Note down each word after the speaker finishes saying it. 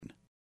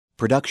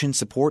Production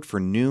support for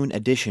Noon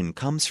Edition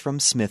comes from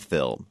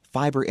Smithville,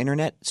 fiber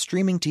internet,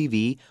 streaming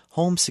TV,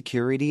 home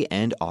security,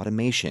 and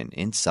automation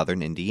in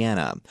southern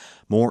Indiana.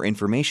 More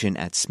information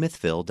at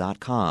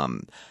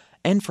smithville.com.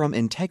 And from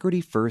Integrity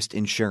First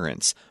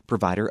Insurance,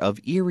 provider of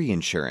Erie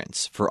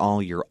Insurance for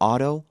all your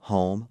auto,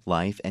 home,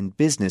 life, and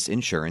business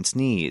insurance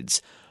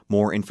needs.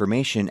 More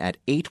information at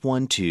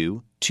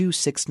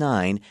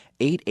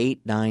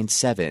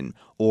 812-269-8897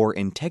 or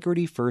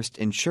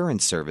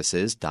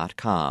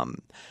integrityfirstinsuranceservices.com.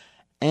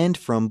 And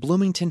from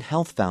Bloomington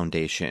Health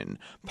Foundation,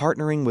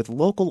 partnering with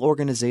local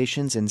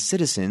organizations and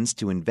citizens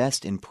to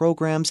invest in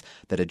programs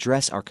that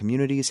address our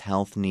community's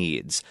health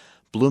needs.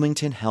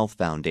 Bloomington Health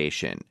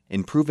Foundation.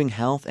 Improving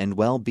health and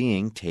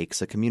well-being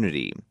takes a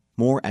community.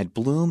 More at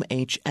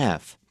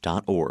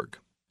bloomhf.org.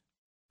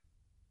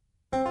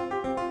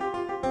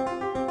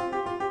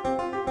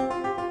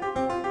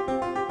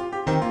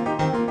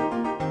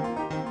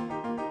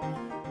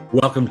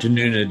 Welcome to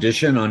Noon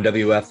Edition on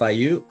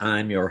WFIU.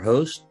 I'm your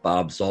host,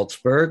 Bob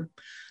Zaltsberg,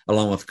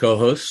 along with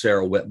co-host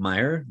Sarah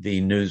Whitmire,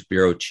 the News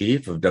Bureau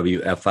Chief of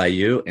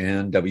WFIU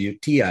and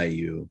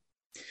WTIU.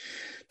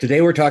 Today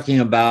we're talking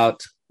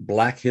about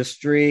Black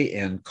history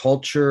and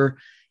culture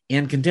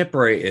and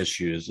contemporary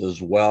issues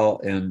as well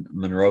in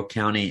Monroe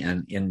County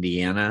and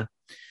Indiana.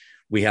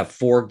 We have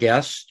 4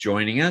 guests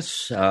joining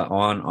us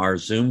on our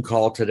Zoom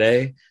call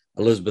today.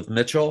 Elizabeth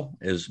Mitchell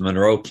is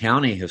Monroe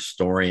County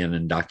historian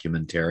and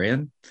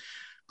documentarian.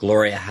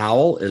 Gloria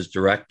Howell is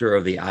director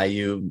of the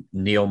IU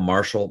Neil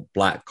Marshall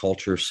Black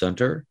Culture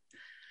Center.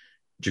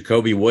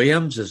 Jacoby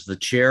Williams is the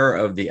chair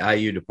of the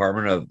IU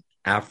Department of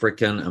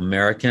African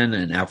American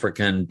and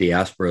African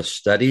Diaspora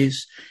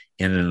Studies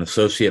and an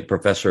associate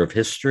professor of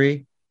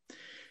history.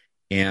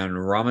 And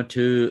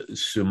Ramatu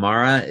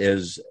Sumara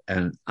is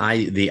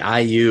the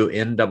IU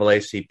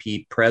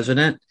NAACP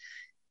president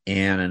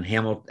and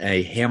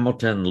a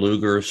Hamilton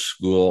Luger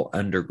School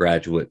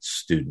undergraduate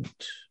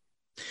student.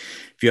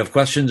 If you have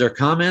questions or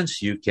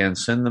comments, you can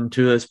send them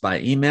to us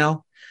by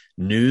email,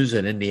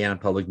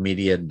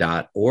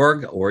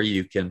 news@indianapublicmedia.org, or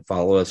you can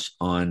follow us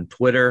on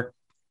Twitter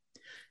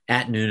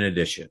at Noon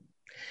Edition.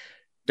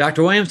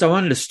 Dr. Williams, I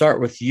wanted to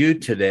start with you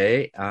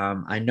today.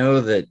 I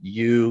know that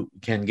you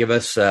can give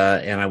us,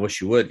 and I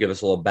wish you would, give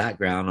us a little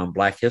background on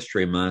Black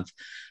History Month.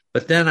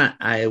 But then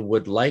I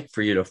would like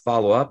for you to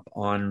follow up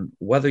on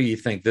whether you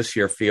think this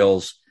year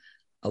feels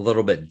a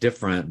little bit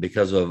different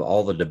because of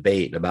all the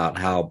debate about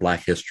how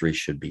Black history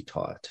should be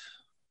taught.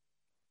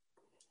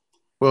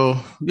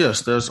 Well,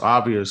 yes, there's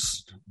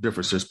obvious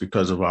differences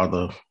because of all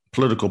the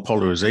political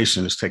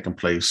polarization that's taking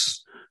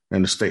place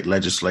in the state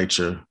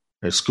legislature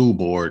and school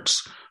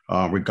boards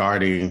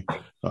regarding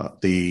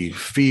the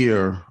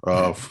fear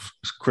of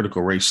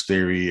critical race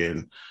theory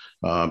and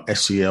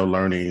SEL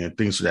learning and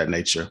things of that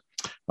nature.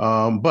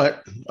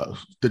 But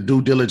the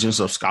due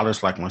diligence of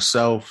scholars like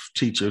myself,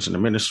 teachers and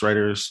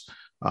administrators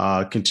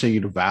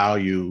continue to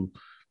value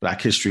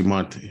Black History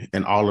Month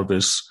and all of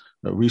its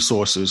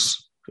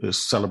resources, its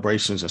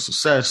celebrations and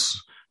success.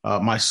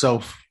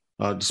 Myself,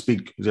 to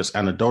speak just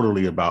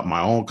anecdotally about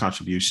my own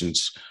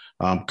contributions,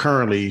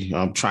 currently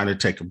I'm trying to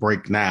take a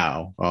break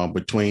now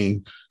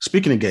between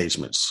speaking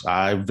engagements.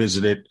 I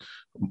visited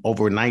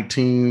over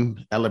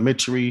 19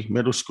 elementary,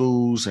 middle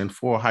schools, and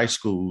 4 high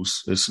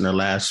schools. It's in the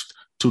last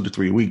 2 to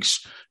 3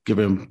 weeks,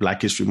 giving Black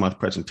History Month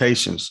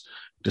presentations,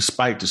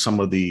 despite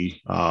some of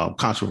the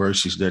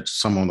controversies that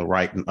some on the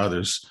right and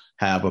others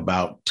have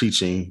about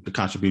teaching the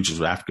contributions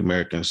of African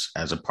Americans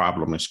as a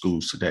problem in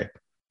schools today.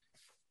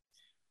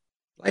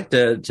 I'd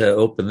like to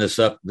open this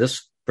up,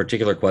 this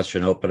particular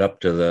question, open up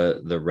to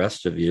the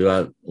rest of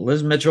you.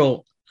 Liz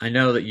Mitchell, I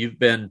know that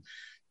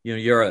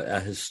you're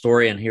a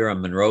historian here in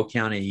Monroe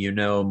County. You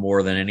know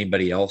more than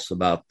anybody else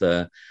about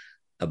the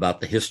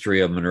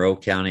history of Monroe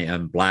County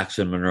and Blacks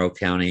in Monroe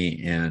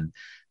County. And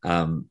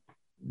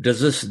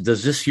does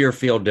this year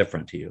feel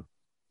different to you?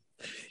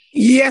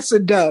 Yes,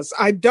 it does.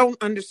 I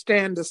don't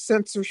understand the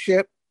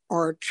censorship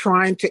or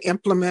trying to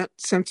implement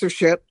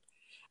censorship,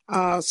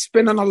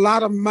 spending a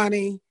lot of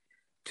money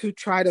to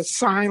try to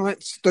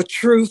silence the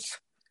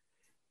truth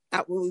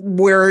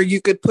where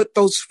you could put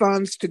those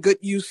funds to good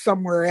use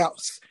somewhere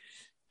else.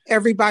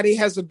 Everybody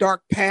has a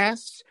dark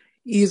past,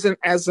 even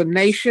as a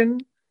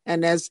nation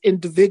and as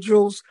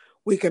individuals.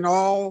 We can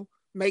all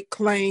make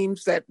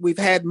claims that we've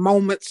had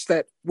moments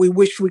that we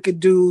wish we could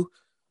do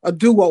a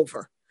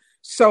do-over.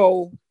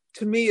 So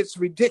to me, it's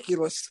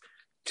ridiculous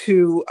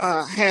to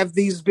have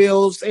these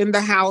bills in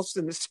the House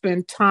and to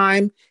spend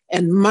time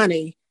and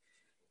money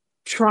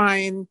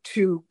trying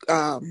to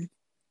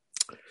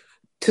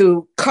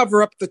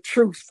cover up the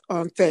truth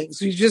on things.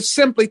 You just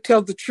simply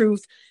tell the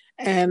truth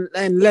and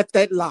let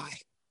that lie.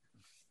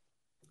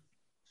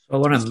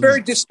 So it's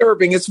very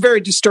disturbing. It's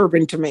very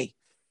disturbing to me.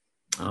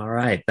 All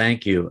right.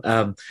 Thank you.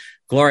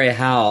 Gloria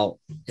Howell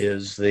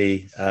is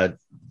the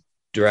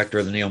director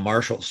of the Neil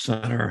Marshall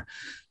Center.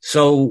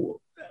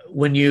 So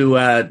when you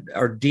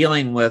are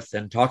dealing with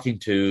and talking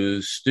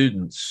to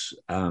students,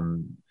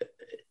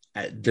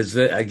 does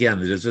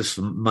this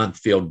month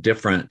feel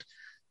different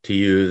to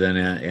you than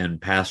in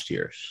past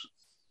years?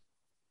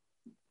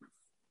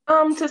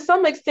 To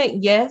some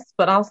extent, yes,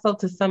 but also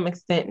to some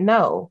extent,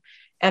 no.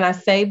 And I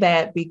say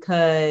that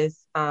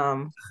because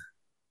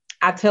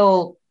I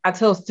tell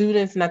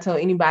students and I tell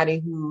anybody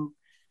who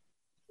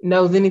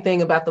knows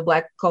anything about the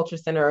Black Culture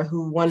Center or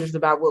who wonders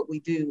about what we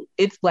do,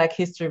 it's Black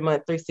History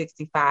Month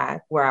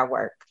 365 where I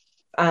work.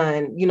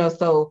 And,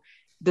 so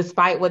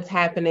despite what's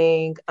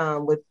happening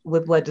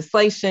with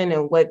legislation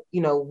and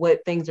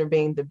what things are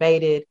being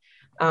debated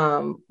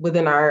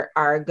within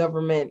our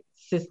government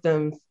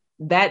systems,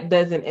 that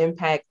doesn't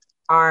impact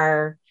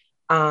our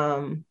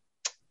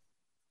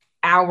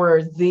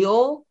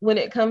zeal when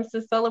it comes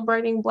to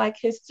celebrating Black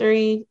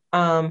history.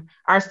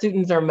 Our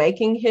students are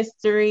making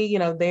history.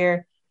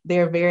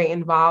 They're very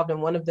involved,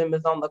 and one of them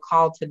is on the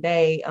call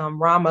today,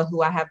 Rama,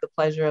 who I have the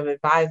pleasure of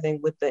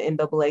advising with the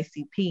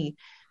NAACP.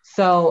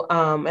 So,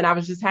 and I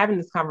was just having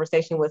this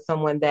conversation with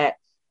someone that,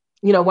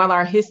 while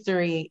our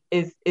history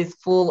is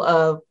full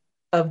of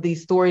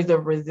these stories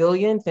of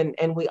resilience,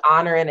 and we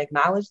honor and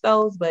acknowledge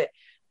those, but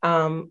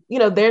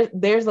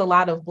there's a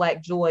lot of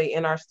Black joy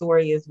in our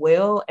story as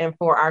well. And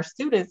for our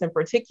students in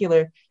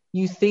particular,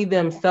 you see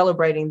them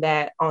celebrating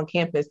that on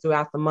campus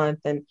throughout the month,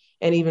 and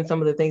even some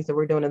of the things that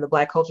we're doing in the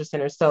Black Culture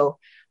Center. So,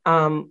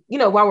 while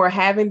we're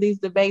having these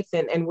debates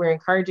and we're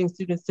encouraging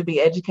students to be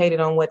educated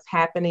on what's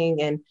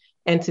happening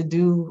and to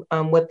do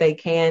what they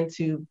can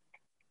to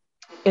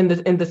in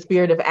the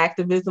spirit of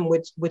activism,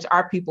 which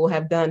our people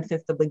have done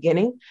since the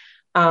beginning,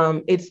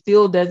 it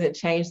still doesn't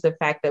change the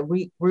fact that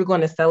we're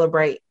going to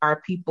celebrate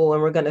our people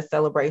and we're going to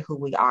celebrate who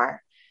we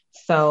are.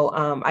 So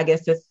I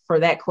guess just for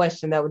that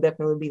question, that would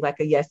definitely be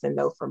like a yes and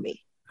no for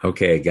me.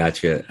 Okay,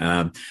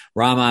 gotcha.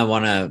 Rama, I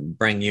want to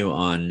bring you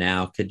on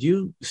now. Could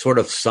you sort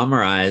of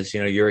summarize,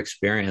 your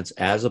experience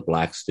as a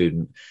Black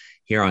student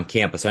here on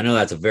campus? I know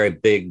that's a very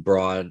big,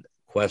 broad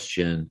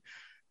question,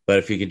 but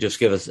if you could just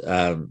give us,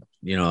 a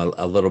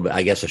little bit,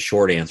 I guess, a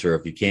short answer,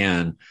 if you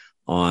can,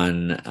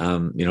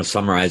 on,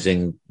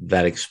 summarizing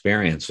that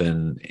experience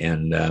and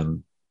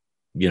the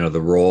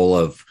role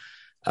of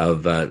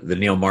the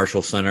Neal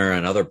Marshall Center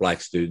and other Black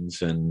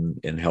students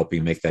in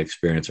helping make that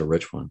experience a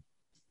rich one.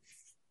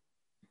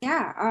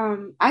 Yeah,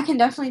 I can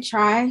definitely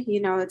try.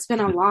 It's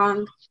been a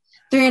long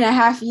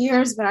 3.5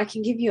 years, but I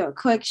can give you a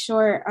quick,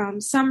 short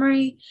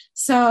summary.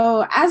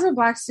 So as a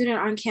Black student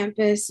on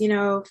campus,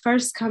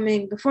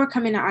 before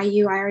coming to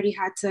IU, I already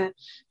had to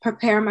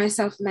prepare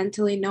myself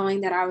mentally,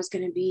 knowing that I was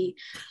going to be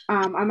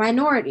a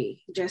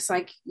minority, just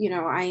like,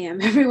 I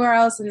am everywhere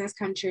else in this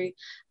country.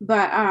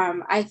 But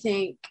I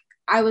think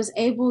I was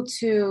able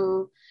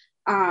to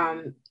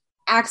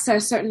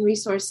access certain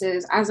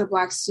resources as a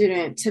Black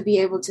student to be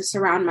able to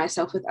surround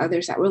myself with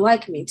others that were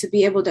like me, to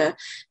be able to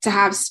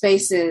have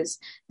spaces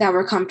that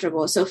were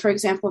comfortable. So for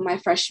example, my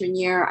freshman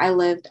year, I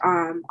lived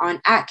on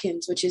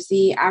Atkins, which is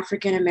the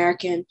African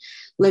American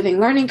living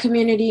learning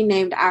community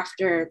named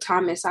after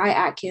Thomas I.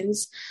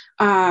 Atkins.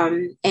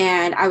 And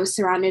I was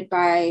surrounded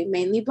by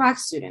mainly Black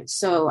students.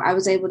 So I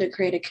was able to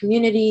create a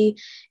community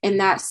in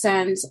that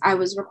sense. I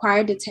was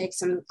required to take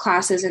some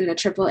classes in the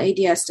triple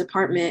ADS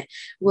department,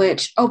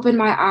 which opened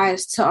my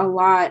eyes to a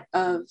lot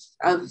of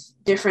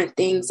different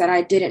things that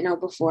I didn't know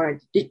before.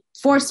 It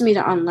forced me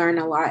to unlearn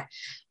a lot.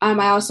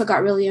 I also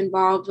got really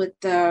involved with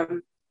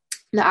the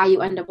IU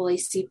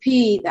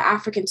NAACP, the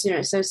African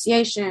Student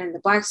Association, the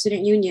Black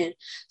Student Union.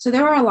 So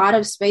there were a lot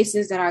of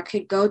spaces that I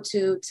could go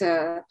to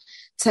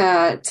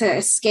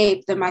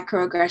escape the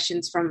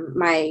microaggressions from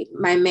my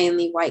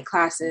mainly white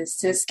classes,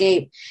 to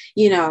escape,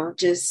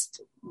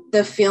 just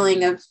the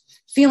feeling of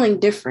feeling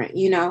different,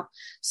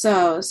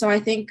 So I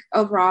think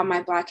overall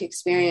my Black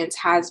experience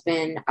has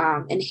been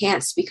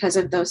enhanced because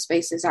of those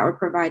spaces that were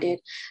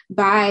provided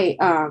by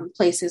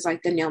places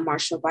like the Neal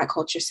Marshall Black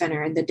Culture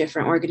Center and the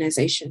different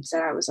organizations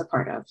that I was a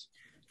part of.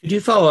 Could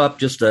you follow up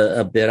just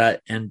a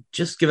bit and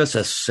just give us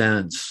a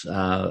sense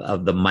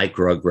of the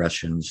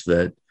microaggressions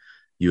that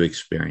you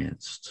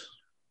experienced?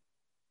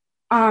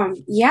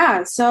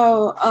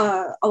 So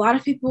a lot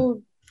of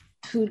people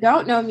who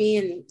don't know me,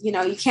 and you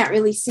can't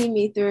really see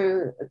me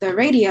through the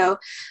radio,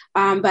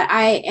 but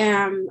I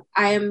am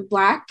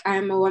Black, I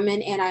am a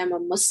woman, and I am a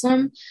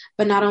Muslim.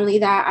 But not only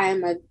that, I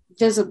am a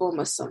visible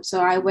Muslim,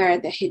 so I wear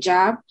the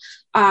hijab.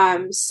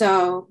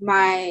 So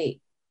my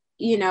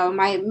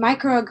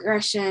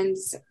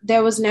microaggressions,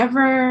 there was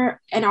never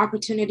an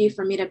opportunity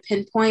for me to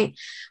pinpoint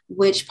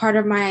which part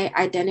of my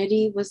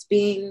identity was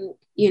being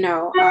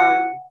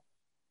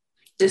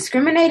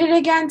discriminated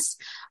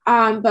against,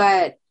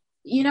 but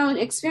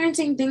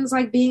experiencing things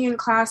like being in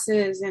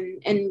classes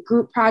and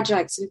group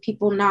projects and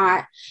people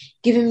not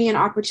giving me an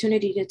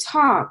opportunity to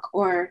talk,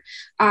 or,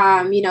 there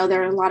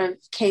are a lot of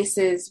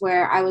cases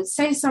where I would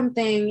say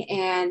something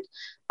and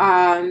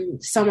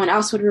someone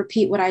else would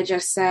repeat what I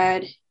just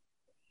said,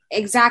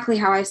 exactly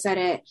how I said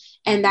it,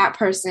 and that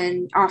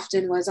person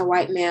often was a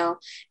white male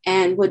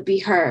and would be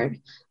heard.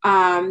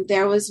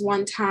 There was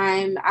one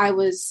time I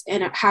was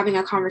having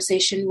a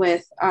conversation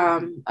with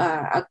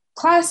a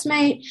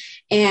classmate,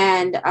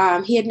 and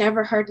he had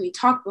never heard me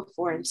talk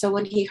before. And so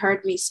when he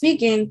heard me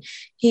speaking,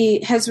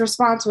 his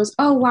response was,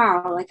 "Oh,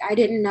 wow, like I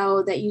didn't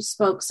know that you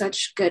spoke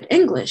such good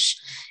English."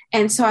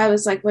 And so I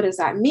was like, "What does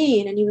that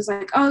mean?" And he was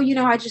like, "Oh,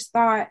 I just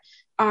thought,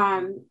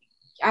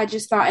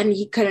 and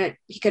he couldn't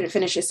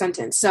finish his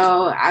sentence."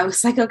 So I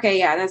was like, okay,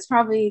 yeah, that's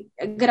probably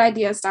a good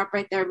idea. Stop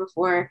right there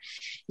before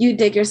you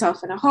dig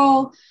yourself in a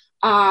hole.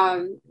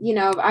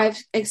 I've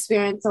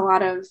experienced a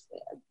lot of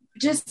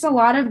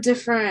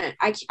different,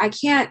 I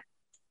can't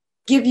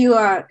give you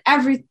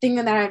everything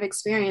that I've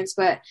experienced,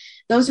 but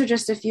those are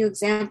just a few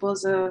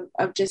examples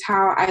of just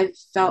how I've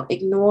felt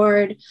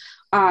ignored,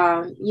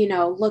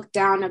 looked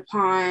down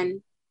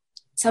upon,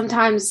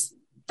 sometimes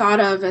thought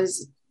of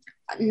as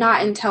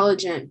not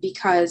intelligent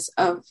because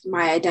of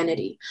my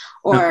identity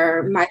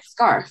or my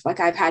scarf. Like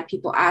I've had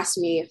people ask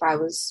me if I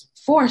was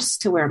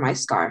forced to wear my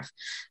scarf,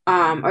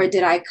 or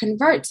did I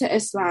convert to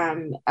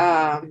Islam,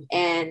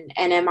 and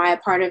am I a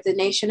part of the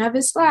Nation of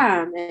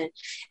Islam, and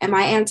am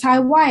I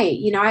anti-white?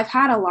 I've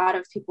had a lot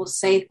of people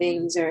say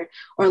things or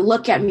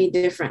look at me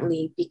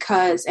differently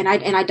because, and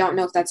I don't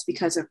know if that's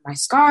because of my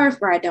scarf,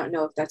 or I don't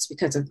know if that's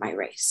because of my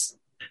race.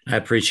 I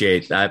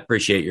appreciate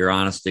your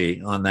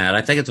honesty on that.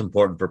 I think it's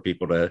important for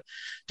people to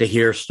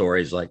hear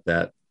stories like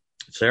that.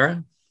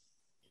 Sarah?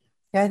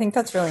 Yeah, I think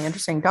that's really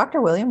interesting.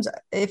 Dr. Williams,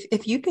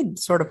 if you could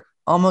sort of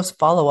almost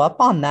follow up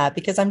on that,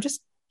 because I'm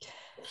just,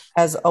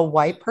 as a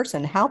white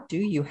person, how do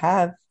you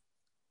have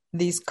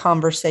these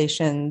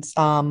conversations,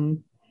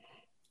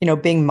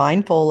 being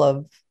mindful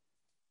of,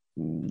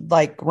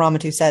 like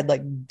Ramatu said,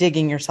 like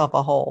digging yourself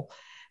a hole?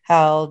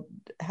 How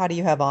do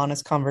you have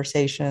honest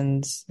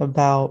conversations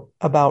about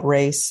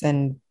race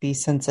and be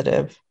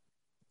sensitive?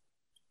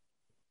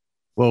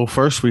 Well,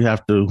 first we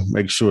have to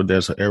make sure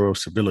there's an area of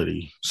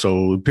civility.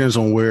 So it depends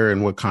on where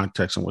and what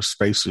context and what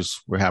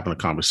spaces we're having a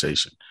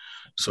conversation.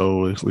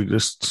 So if we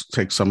just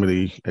take some of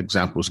the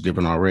examples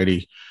given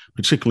already,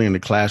 particularly in the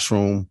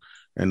classroom,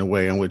 and the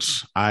way in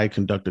which I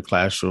conduct the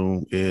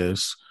classroom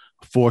is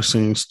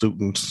forcing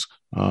students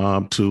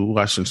to,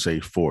 I shouldn't say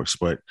force,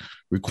 but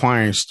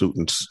requiring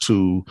students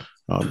to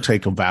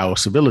take a vow of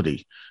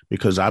civility,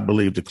 because I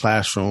believe the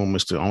classroom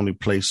is the only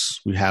place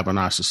we have in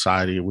our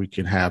society where we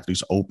can have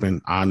these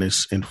open,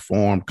 honest,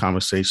 informed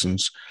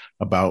conversations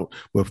about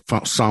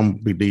what some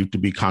believe to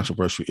be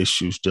controversial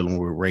issues dealing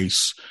with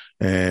race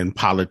and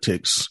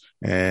politics,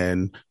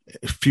 and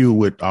fueled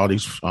with all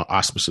these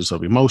auspices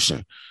of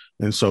emotion.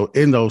 And so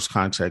in those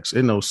contexts,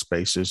 in those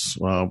spaces,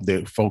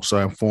 the folks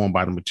are informed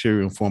by the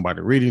material, informed by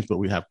the readings, but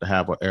we have to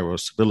have an area of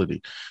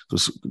civility.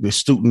 Because the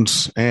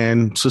students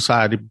and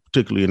society,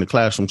 particularly in the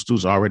classroom,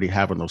 students are already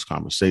having those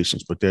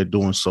conversations, but they're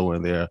doing so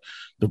in their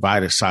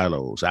divided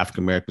silos.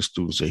 African-American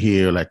students are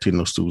here,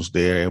 Latino students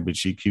there,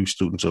 LGBTQ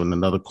students are in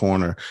another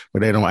corner,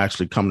 but they don't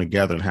actually come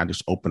together and have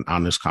these open,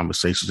 honest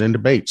conversations and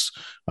debates,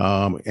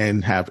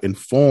 and have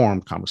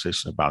informed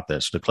conversations about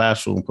that. So the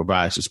classroom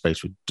provides the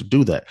space to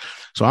do that.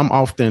 So I'm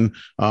often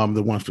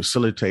the one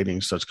facilitating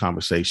such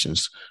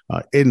conversations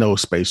in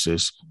those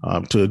spaces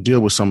to deal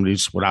with some of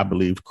these, what I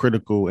believe,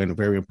 critical and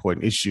very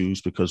important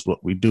issues, because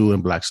what we do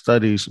in Black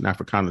studies and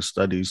Africana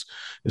studies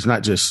is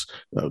not just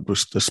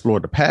explore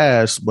the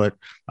past, but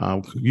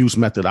use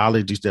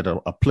methodologies that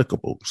are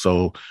applicable.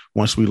 So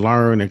once we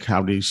learn and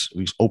have these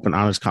open,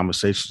 honest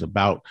conversations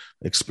about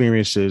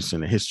experiences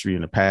and the history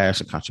in the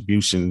past and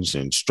contributions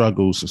and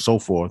struggles and so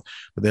forth,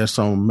 but there's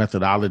some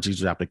methodologies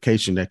and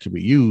application that can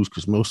be used,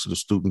 because most of the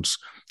students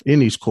in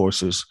these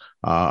courses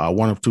are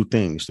one of two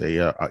things. They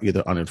are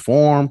either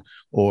uninformed,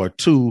 or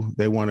two,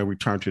 they want to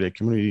return to their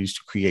communities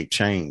to create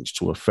change,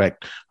 to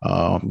affect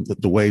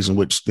the ways in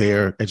which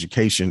their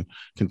education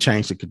can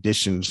change the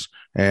conditions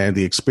and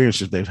the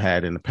experiences they've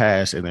had in the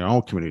past in their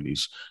own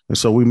communities. And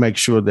so we make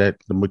sure that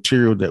the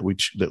material that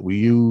we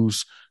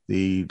use,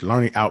 the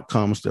learning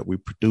outcomes that we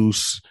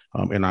produce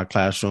in our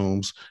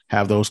classrooms,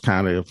 have those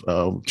kind of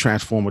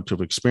transformative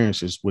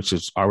experiences, which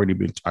has already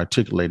been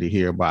articulated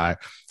here by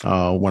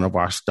one of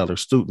our stellar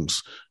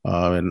students.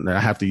 And I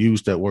have to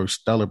use that word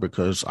stellar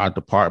because our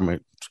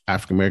department,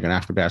 African American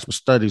Afro-Diaspora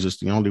Studies, is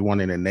the only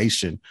one in the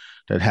nation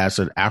that has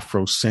an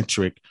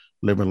Afrocentric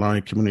living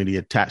learning community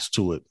attached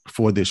to it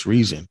for this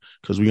reason,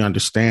 because we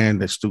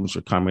understand that students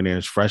are coming in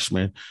as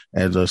freshmen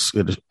at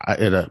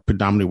a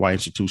predominantly white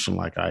institution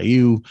like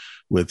IU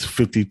with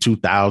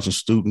 52,000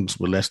 students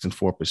with less than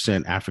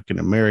 4% African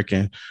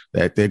American,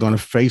 that they're going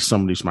to face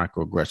some of these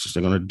microaggressions.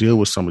 They're going to deal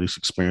with some of these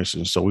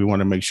experiences. So we want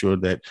to make sure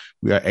that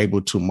we are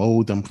able to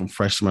mold them from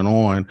freshmen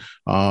on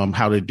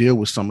how to deal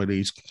with some of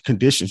these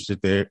conditions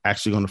that they're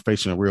actually going to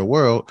face in the real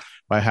world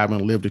by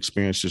having lived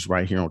experiences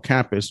right here on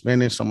campus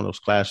and in some of those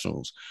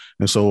classrooms.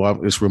 And so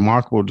it's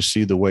remarkable to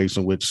see the ways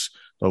in which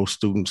those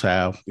students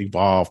have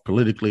evolved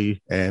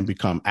politically and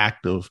become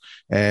active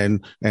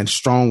and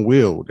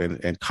strong-willed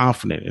and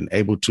confident and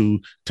able to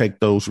take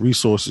those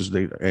resources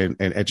and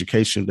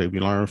education they've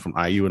learned from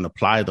IU and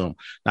apply them,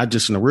 not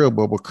just in the real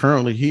world, but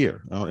currently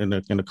here in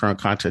the current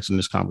context in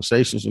these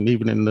conversations, and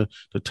even in the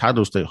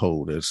titles they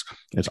hold as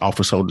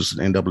office holders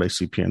in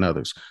NAACP and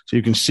others. So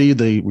you can see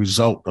the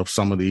result of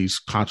some of these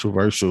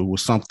controversial,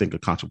 with some think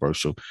of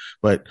controversial,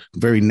 but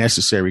very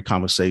necessary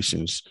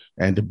conversations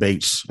and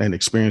debates and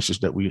experiences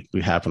that we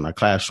have in our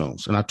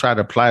classrooms. And I try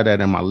to apply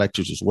that in my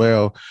lectures as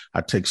well.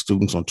 I take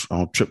students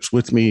on trips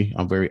with me.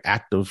 I'm very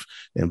active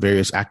in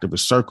various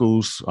activist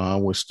circles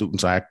where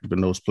students are active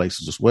in those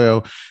places as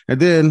well. And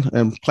then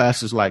in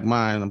classes like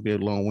mine, I'm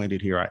being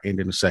long-winded here, I end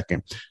in a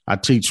second. I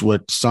teach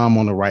what some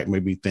on the right may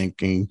be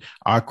thinking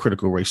are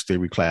critical race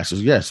theory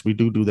classes. Yes, we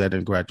do that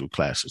in graduate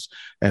classes.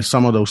 And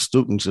some of those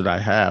students that I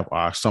have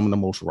are some of the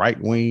most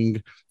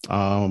right-wing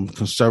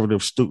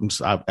conservative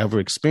students I've ever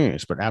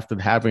experienced. But after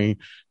having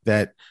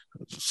that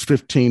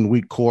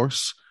 15-week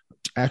course,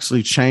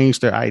 actually change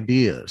their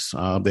ideas.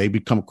 They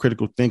become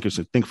critical thinkers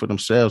and think for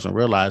themselves and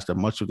realize that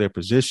much of their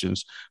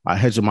positions are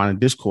hegemonic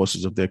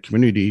discourses of their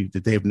community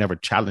that they've never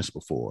challenged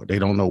before. They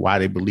don't know why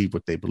they believe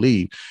what they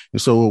believe.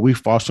 And so what we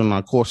foster in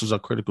our courses are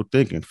critical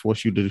thinking,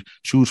 force you to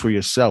choose for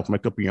yourself,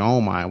 make up your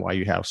own mind why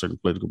you have certain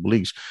political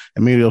beliefs.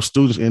 And many of those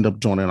students end up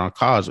joining our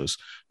causes.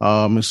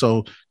 And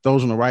so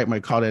those on the right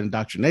might call that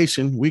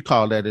indoctrination. We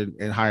call that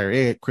in higher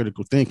ed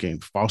critical thinking,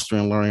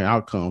 fostering learning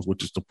outcomes,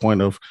 which is the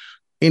point of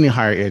any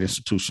higher ed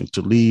institution,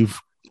 to leave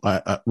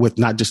with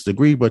not just a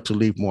degree, but to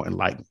leave more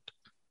enlightened.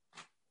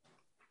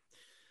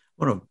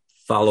 I want to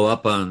follow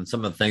up on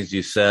some of the things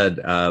you said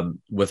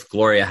with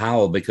Gloria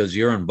Howell, because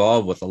you're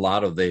involved with a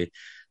lot of the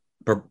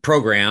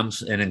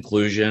programs in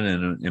inclusion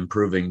and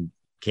improving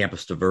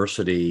campus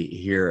diversity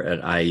here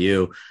at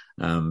IU.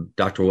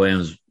 Dr.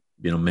 Williams,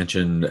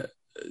 mentioned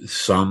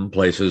some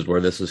places where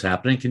this is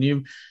happening. Can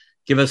you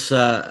give us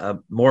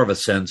more of a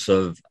sense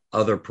of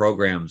other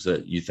programs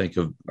that you think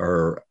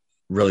are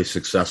really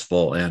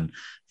successful in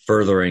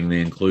furthering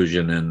the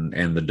inclusion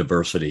and the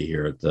diversity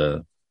here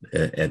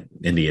at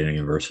Indiana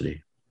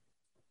University?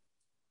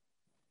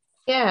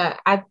 Yeah,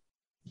 I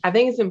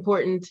think it's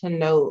important to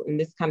note, and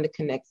this kind of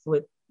connects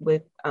with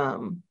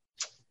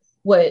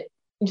what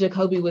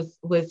Jacoby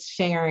was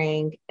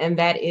sharing, and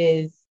that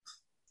is,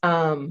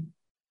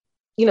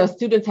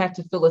 students have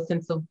to feel a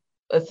sense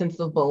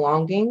of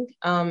belonging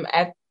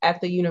at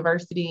the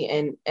university,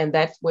 and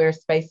that's where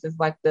spaces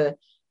like the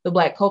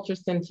Black Culture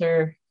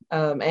Center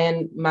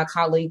and my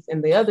colleagues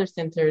in the other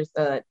centers,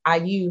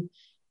 IU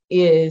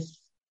is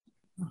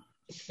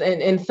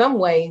in some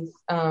ways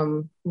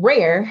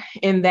rare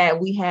in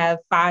that we have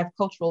 5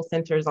 cultural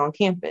centers on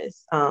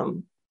campus.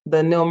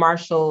 The Neil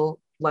Marshall,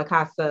 La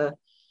Casa,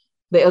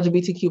 the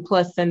LGBTQ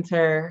plus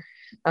center,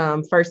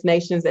 First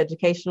Nations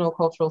Educational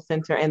Cultural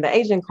Center, and the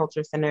Asian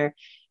Culture Center.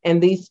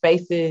 And these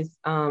spaces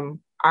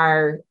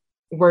were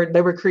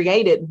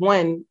created,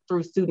 one,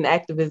 through student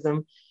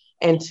activism,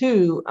 and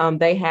two,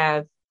 they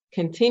have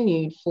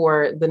continued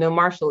for the Neil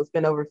Marshall. It's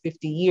been over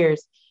 50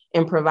 years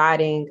in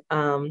providing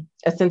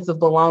a sense of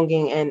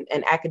belonging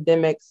and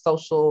academic,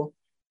 social,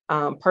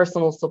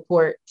 personal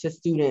support to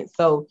students.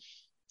 So,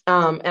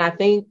 and I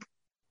think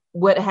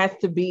we have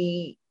to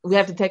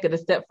take it a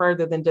step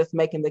further than just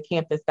making the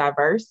campus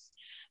diverse.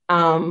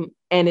 And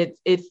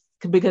it's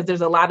because there's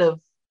a lot of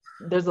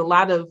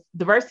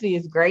diversity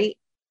is great.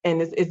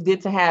 And it's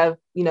good to have,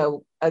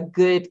 a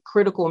good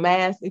critical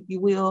mass, if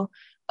you will,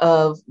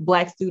 of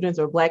Black students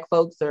or Black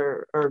folks,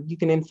 or you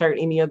can insert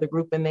any other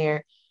group in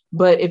there.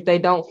 But if they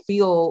don't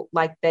feel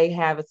like they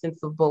have a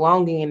sense of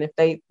belonging, and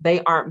if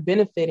they aren't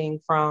benefiting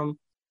from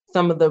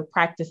some of the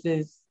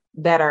practices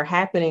that are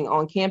happening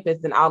on campus,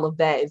 then all of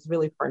that is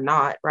really for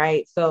naught,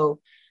 right? So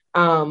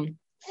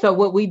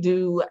what we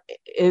do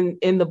in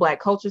the Black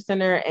Culture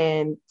Center,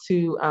 and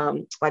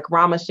to like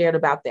Rama shared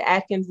about the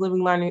Atkins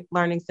Living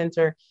Learning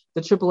Center,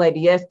 the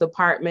AAADS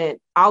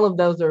department, all of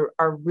those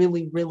are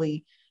really,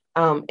 really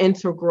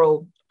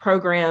integral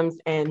programs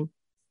and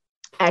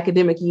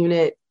academic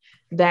unit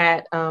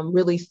that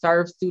really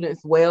serve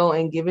students well,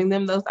 and giving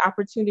them those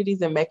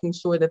opportunities and making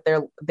sure that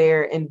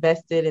they're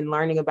invested in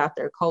learning about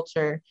their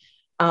culture.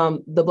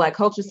 The Black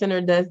Culture Center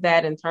does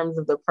that in terms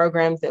of the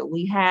programs that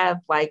we have,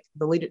 like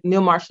the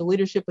Neil Marshall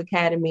Leadership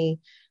Academy,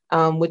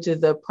 which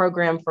is a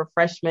program for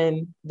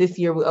freshmen. This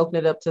year we opened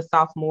it up to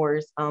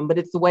sophomores, but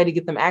it's a way to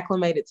get them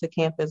acclimated to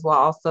campus while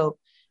also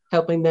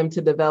helping them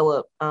to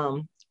develop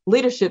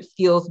leadership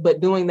skills,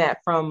 but doing that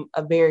from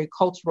a very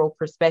cultural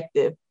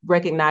perspective,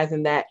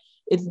 recognizing that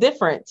it's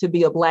different to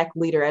be a Black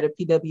leader at a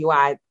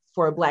PWI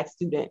for a Black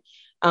student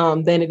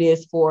than it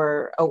is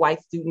for a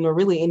white student or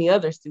really any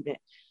other student.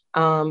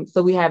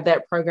 So we have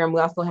that program.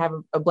 We also have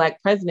a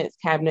Black President's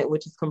Cabinet,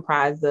 which is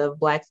comprised of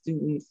Black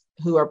students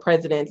who are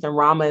presidents, and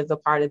Rama is a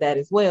part of that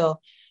as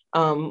well.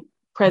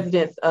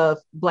 Presidents of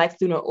Black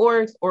student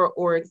orgs or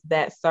orgs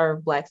that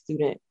serve Black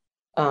student,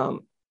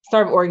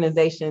 serve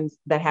organizations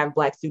that have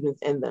Black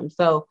students in them.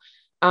 So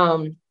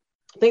I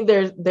think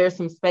there's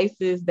some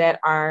spaces that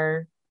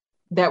are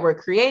that were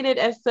created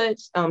as such.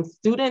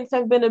 Students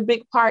have been a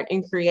big part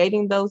in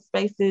creating those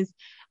spaces,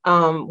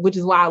 which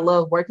is why I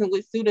love working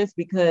with students,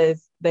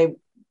 because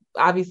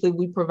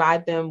we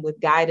provide them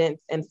with guidance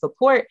and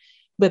support,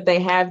 but they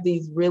have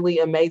these really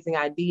amazing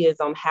ideas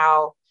on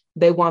how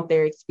they want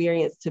their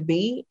experience to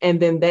be. And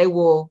then they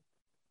will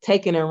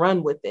take it and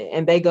run with it.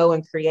 And they go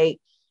and create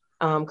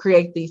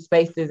these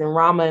spaces. And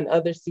Rama and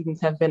other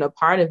students have been a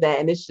part of that.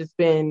 And it's just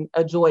been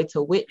a joy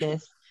to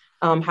witness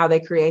how they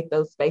create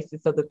those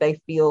spaces so that they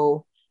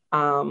feel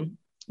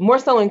more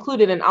so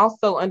included, and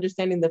also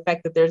understanding the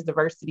fact that there's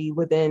diversity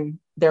within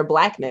their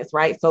Blackness,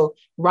 right? So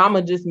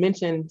Rama just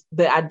mentioned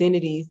the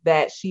identities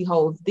that she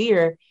holds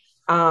dear,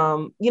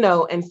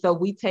 and so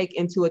we take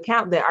into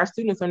account that our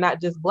students are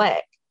not just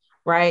Black,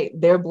 right?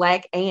 They're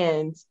Black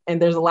and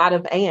there's a lot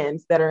of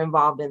ands that are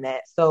involved in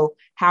that. So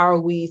how are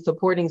we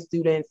supporting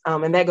students?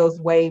 And that goes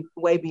way,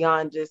 way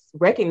beyond just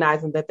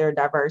recognizing that they're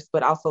diverse,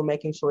 but also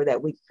making sure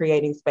that we're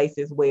creating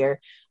spaces where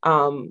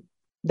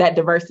that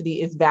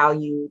diversity is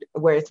valued,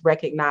 where it's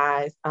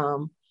recognized,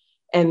 and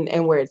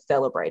where it's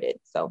celebrated.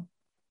 So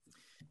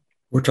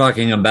we're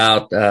talking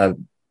about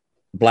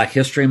Black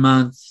History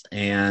Month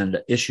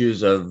and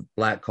issues of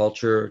Black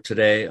culture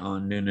today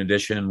on Noon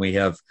Edition. We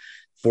have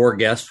 4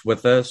 guests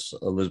with us: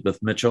 Elizabeth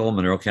Mitchell,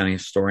 Monroe County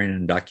historian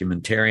and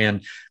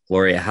documentarian;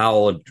 Gloria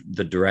Howell,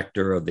 the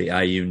director of the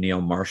IU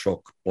Neil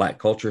Marshall Black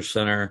Culture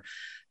Center;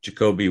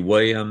 Jacoby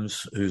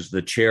Williams, who's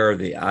the chair of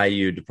the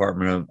IU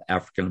Department of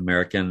African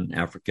American,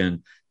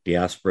 African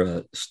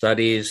Diaspora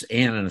Studies,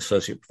 and an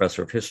associate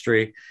professor of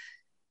history;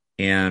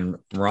 and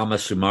Rama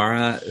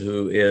Sumara,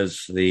 who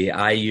is the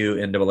IU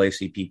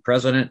NAACP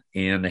president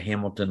and a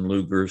Hamilton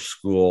Luger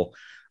School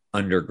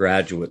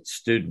undergraduate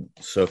student.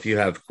 So if you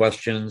have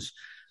questions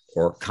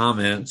or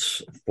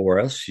comments for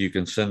us, you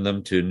can send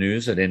them to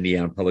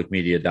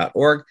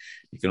news@indianapublicmedia.org.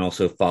 You can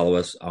also follow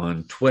us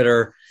on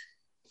Twitter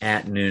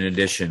at Noon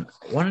Edition.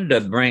 I wanted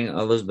to bring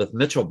Elizabeth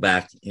Mitchell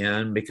back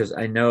in because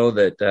I know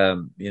that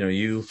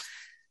you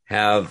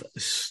have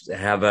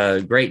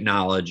a great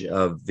knowledge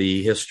of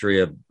the history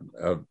of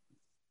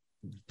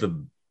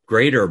the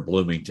greater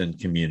Bloomington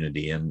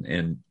community,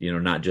 and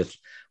not just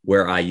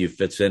where IU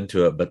fits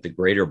into it, but the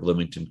greater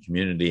Bloomington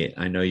community.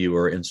 I know you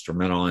were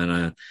instrumental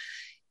in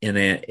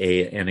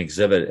an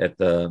exhibit at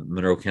the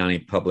Monroe County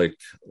Public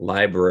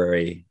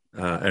Library,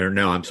 at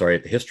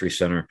the History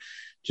Center,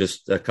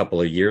 just a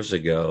couple of years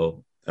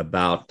ago,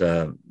 about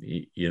the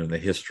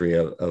history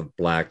of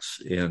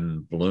Blacks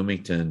in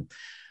Bloomington.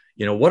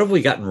 What have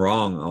we gotten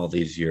wrong all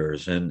these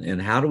years,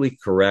 and how do we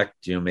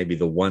correct maybe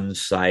the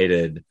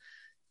one-sided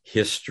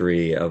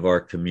history of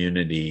our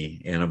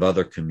community and of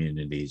other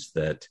communities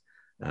that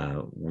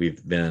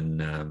we've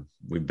been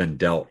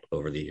dealt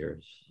over the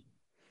years?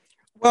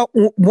 Well,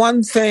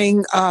 one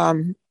thing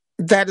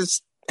that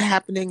is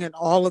happening in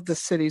all of the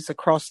cities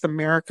across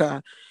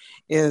America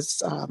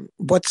is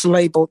what's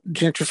labeled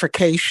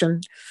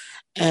gentrification.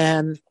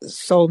 And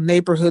so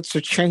neighborhoods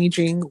are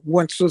changing.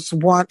 Once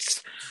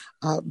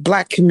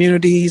Black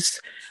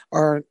communities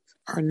are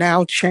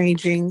now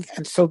changing.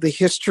 And so the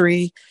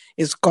history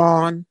is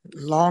gone,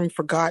 long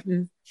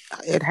forgotten.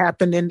 It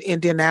happened in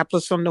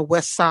Indianapolis, on the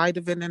west side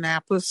of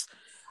Indianapolis.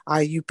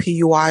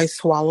 IUPUI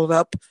swallowed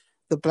up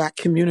the Black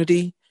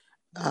community.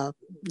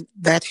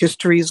 That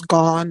history is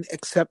gone,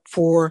 except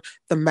for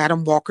the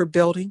Madam Walker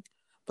building.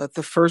 But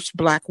the first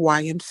Black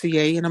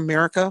YMCA in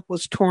America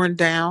was torn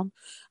down.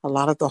 A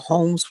lot of the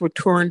homes were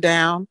torn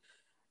down.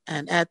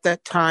 And at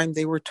that time,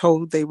 they were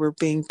told they were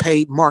being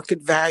paid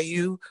market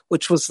value,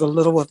 which was the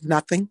little of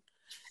nothing.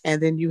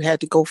 And then you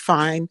had to go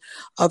find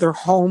other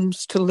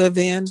homes to live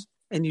in,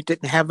 and you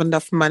didn't have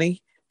enough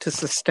money to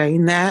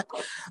sustain that.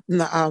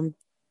 The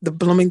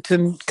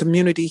Bloomington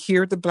community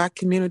here, the Black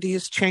community,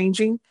 is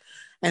changing.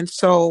 And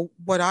so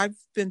what I've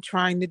been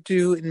trying to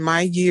do in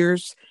my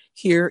years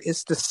here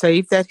is to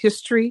save that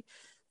history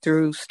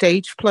through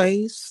stage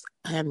plays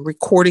and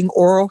recording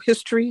oral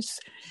histories,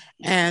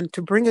 and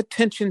to bring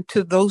attention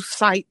to those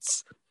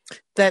sites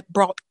that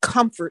brought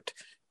comfort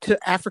to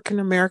African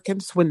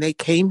Americans when they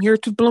came here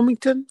to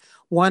Bloomington,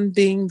 one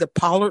being the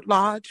Pollard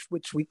Lodge,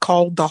 which we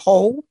called the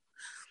Hole.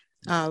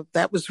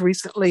 That was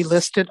recently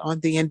listed on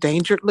the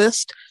endangered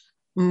list,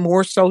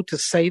 more so to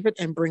save it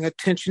and bring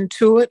attention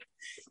to it,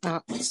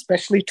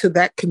 especially to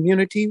that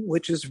community,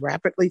 which is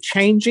rapidly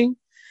changing.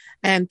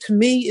 And to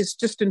me, it's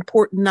just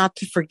important not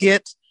to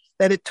forget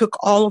that it took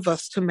all of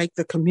us to make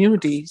the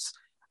communities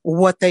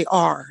what they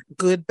are,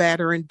 good, bad,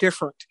 or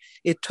indifferent.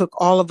 It took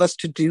all of us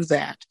to do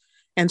that.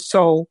 And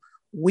so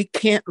we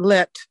can't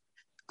let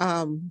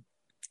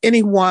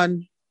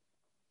anyone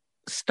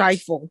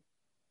stifle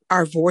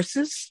our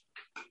voices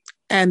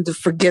and to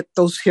forget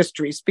those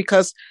histories,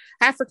 because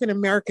African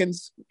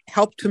Americans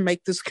helped to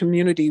make this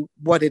community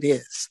what it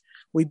is.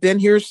 We've been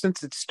here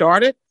since it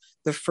started.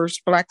 The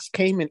first Blacks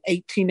came in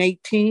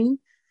 1818.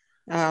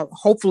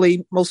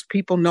 Hopefully, most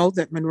people know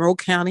that Monroe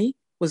County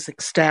was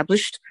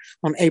established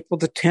on April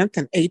the 10th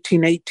in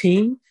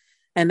 1818.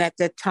 And at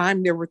that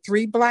time, there were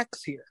 3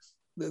 Blacks here.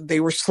 They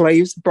were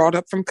slaves brought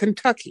up from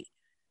Kentucky.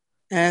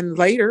 And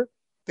later,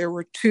 there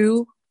were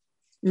two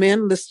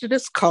men listed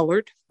as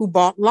colored who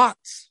bought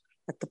lots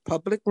at the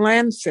public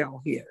land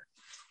sale here.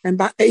 And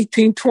by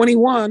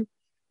 1821,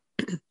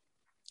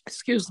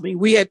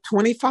 we had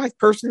 25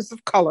 persons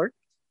of color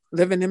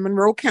living in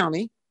Monroe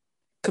County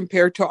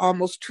compared to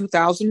almost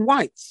 2,000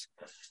 whites.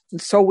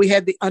 And so we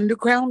had the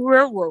Underground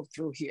Railroad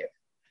through here.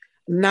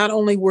 Not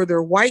only were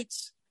there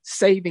whites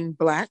saving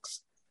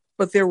blacks,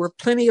 but there were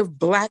plenty of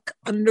black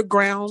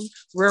Underground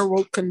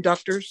Railroad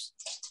conductors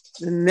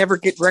that never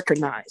get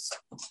recognized,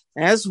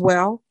 as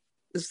well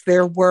as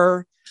there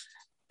were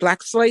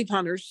black slave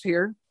hunters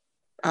here.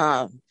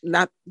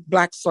 Not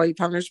black slave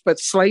hunters, but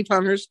slave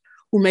hunters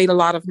who made a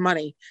lot of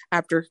money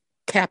after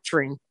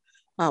capturing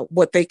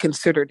what they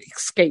considered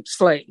escaped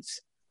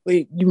slaves.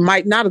 You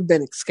might not have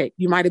been escaped.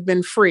 You might have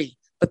been free,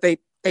 but they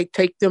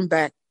take them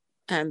back.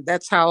 And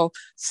that's how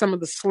some of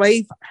the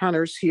slave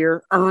hunters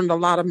here earned a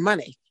lot of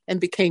money and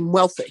became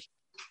wealthy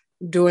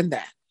doing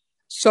that.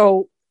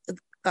 So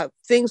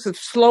things are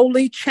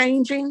slowly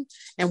changing,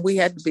 and we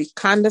had to be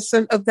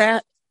cognizant of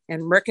that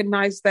and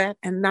recognize that,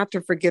 and not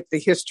to forget the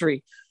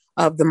history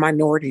of the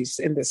minorities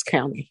in this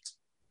county.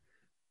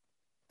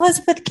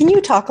 Elizabeth, can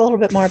you talk a little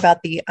bit more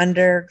about the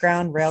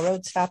Underground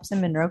Railroad stops in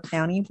Monroe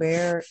County,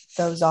 where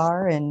those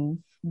are,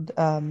 and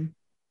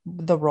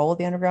the role of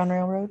the Underground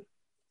Railroad?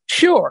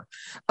 Sure.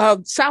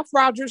 South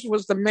Rogers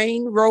was the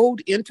main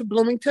road into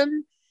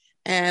Bloomington,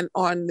 and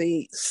on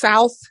the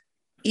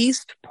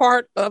southeast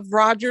part of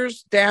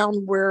Rogers,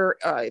 down where,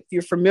 if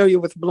you're familiar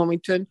with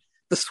Bloomington,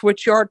 the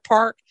Switchyard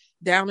Park,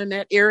 down in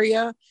that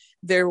area,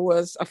 there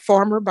was a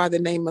farmer by the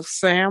name of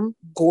Sam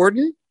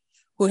Gordon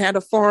who had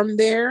a farm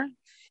there.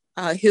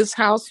 His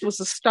house was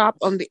a stop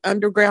on the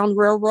Underground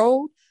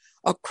Railroad.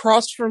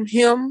 Across from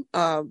him,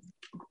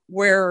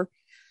 where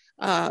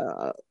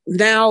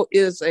now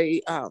is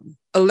a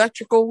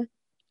electrical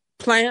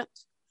plant,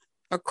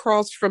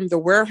 across from the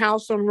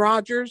warehouse on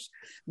Rogers,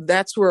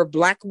 that's where a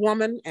black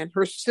woman and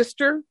her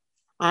sister,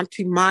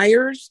 Auntie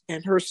Myers,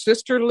 and her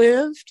sister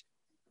lived.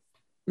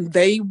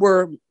 They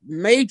were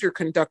major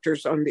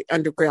conductors on the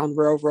Underground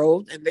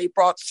Railroad, and they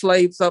brought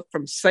slaves up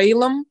from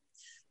Salem.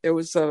 There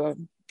was a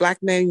black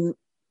man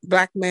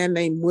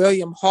named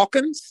William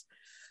Hawkins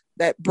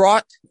that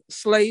brought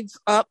slaves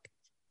up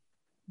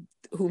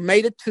who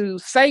made it to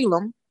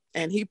Salem,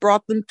 and he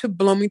brought them to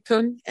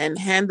Bloomington and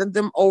handed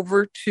them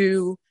over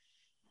to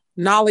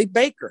Nolly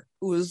Baker,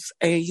 who was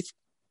a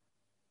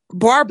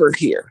barber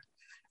here.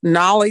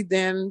 Nolly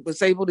then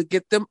was able to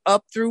get them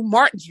up through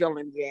Martinsville,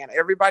 Indiana.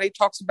 Everybody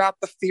talks about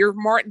the fear of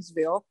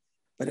Martinsville,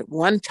 but at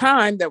one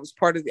time that was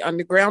part of the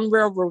Underground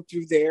Railroad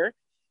through there.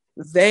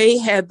 They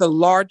had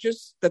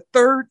the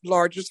third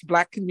largest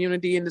black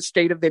community in the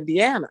state of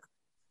Indiana.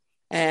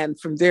 And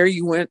from there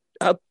you went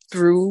up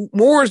through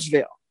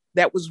Mooresville.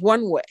 That was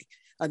one way.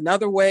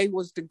 Another way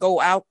was to go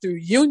out through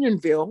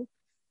Unionville.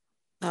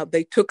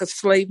 They took a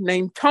slave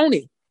named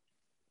Tony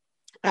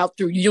out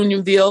through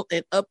Unionville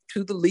and up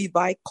to the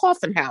Levi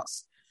Coffin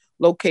House,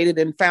 located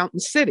in Fountain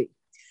City.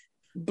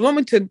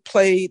 Bloomington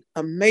played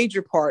a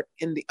major part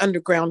in the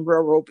Underground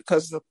Railroad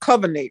because of the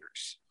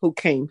Covenanters who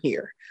came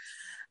here.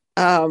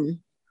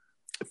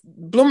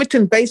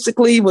 Bloomington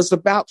basically was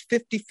about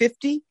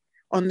 50-50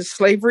 on the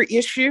slavery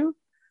issue.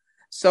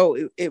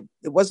 So it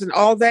wasn't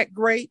all that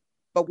great,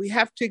 but we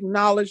have to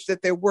acknowledge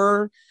that there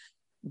were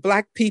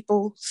Black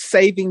people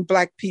saving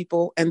Black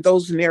people, and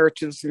those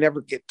narratives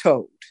never get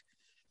told.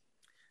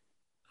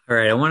 All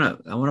right, I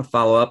want to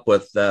follow up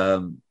with, I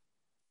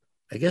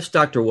guess,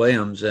 Dr.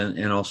 Williams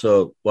and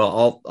also,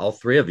 well, all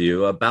three of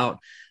you, about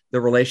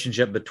the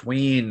relationship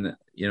between,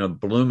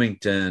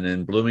 Bloomington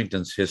and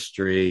Bloomington's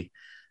history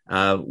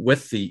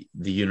with the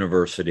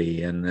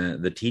university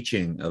and the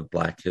teaching of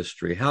Black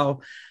history.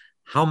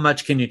 How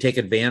much can you take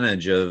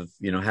advantage of,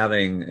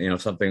 having,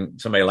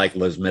 somebody like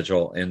Liz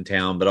Mitchell in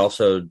town, but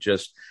also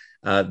just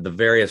the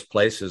various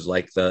places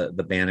like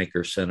the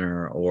Banneker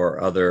Center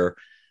or other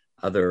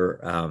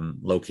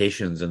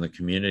locations in the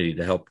community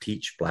to help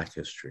teach Black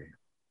history?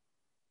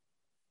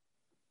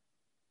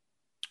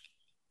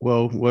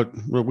 Well,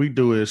 what we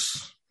do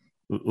is,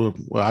 well,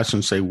 I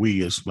shouldn't say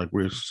we, is like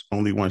we're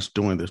only ones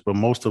doing this, but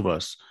most of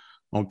us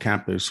on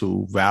campus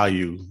who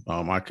value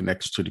our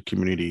connection to the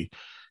community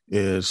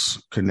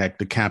is connect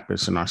the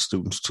campus and our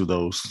students to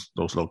those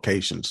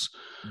locations.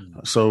 Mm-hmm.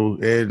 So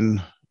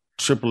in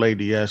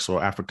AAADS,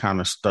 or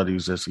Africana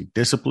Studies as a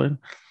discipline,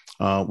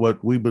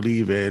 what we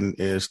believe in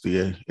is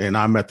in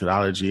our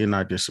methodology, in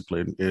our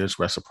discipline, is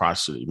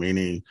reciprocity,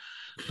 meaning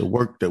the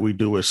work that we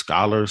do as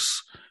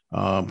scholars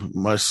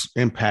must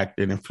impact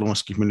and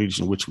influence communities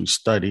in which we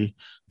study.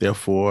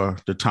 Therefore,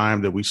 the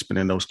time that we spend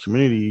in those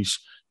communities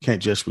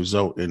can't just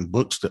result in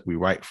books that we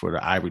write for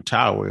the ivory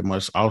tower. It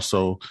must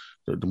also,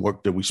 the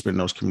work that we spend in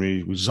those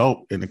communities,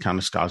 result in the kind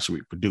of scholarship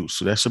we produce.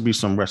 So there should be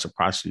some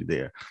reciprocity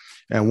there.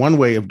 And one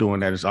way of doing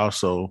that is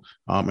also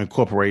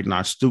incorporating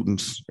our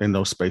students in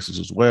those spaces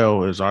as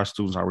well, as our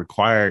students are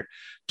required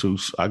to,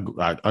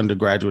 our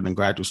undergraduate and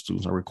graduate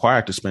students are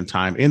required to spend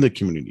time in the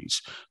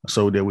communities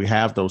so that we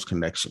have those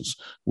connections.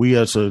 We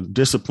as a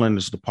discipline,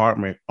 this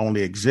department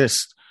only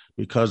exists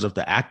because of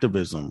the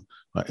activism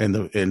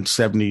in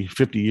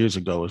 50 years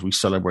ago, as we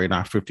celebrate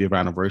our 50th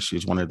anniversary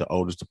as one of the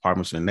oldest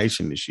departments in the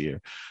nation this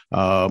year.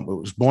 It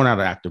was born out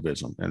of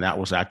activism, and that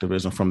was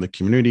activism from the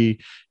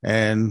community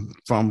and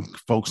from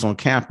folks on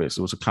campus.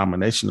 It was a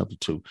combination of the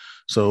two.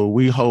 So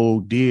we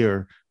hold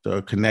dear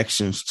the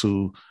connections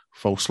to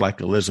folks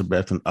like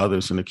Elizabeth and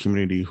others in the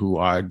community who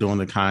are doing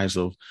the kinds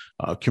of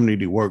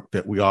community work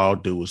that we all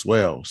do as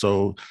well.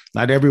 So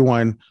not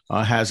everyone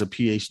has a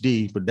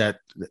PhD, but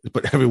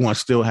everyone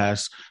still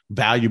has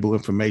valuable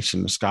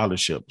information and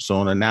scholarship. So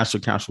on the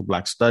National Council of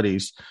Black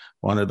Studies,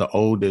 one of the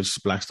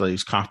oldest Black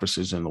Studies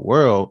conferences in the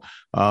world,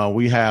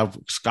 we have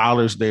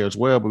scholars there as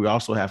well, but we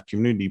also have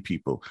community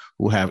people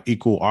who have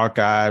equal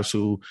archives,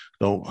 who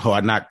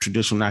are not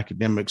traditional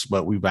academics,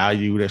 but we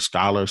value their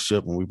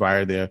scholarship and we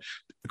value their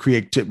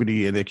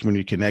creativity and their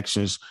community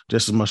connections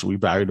just as much as we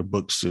value the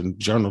books and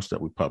journals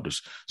that we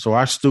publish. So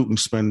our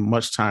students spend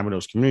much time in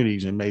those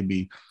communities, and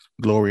maybe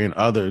Gloria and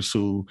others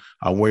who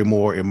are way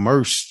more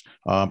immersed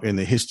in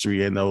the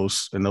history and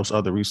those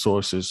other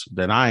resources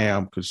than I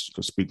am could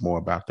speak more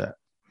about that.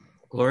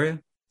 Gloria?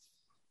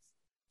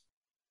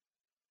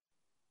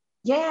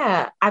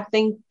 Yeah, I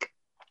think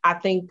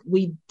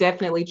we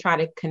definitely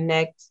try to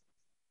connect,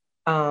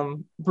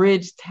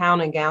 bridge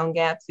town and gown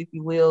gaps, if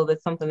you will.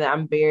 That's something that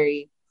I'm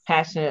very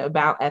passionate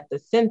about at the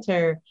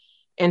center,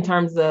 in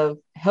terms of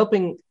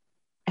helping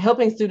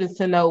students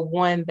to know,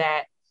 one,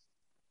 that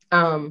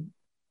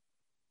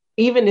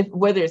even if,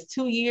 whether it's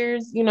 2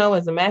 years,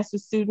 as a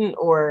master's student,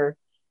 or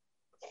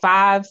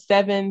 5,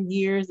 7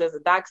 years as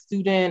a doc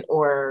student,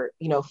 or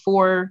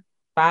 4,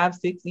 5,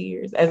 6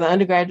 years as an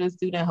undergraduate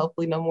student,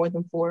 hopefully no more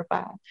than 4 or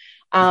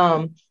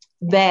 5,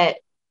 that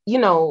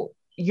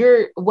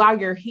while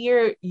you're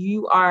here,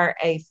 you are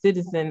a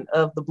citizen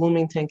of the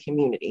Bloomington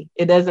community.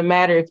 It doesn't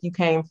matter if you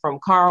came from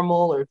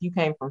Carmel, or if you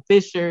came from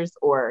Fishers,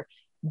 or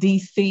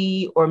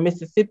DC, or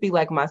Mississippi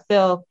like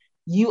myself.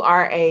 You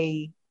are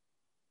a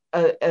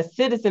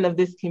citizen of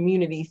this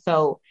community.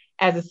 So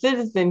as a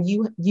citizen,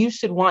 you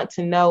should want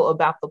to know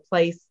about the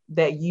place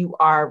that you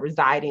are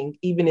residing,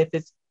 even if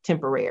it's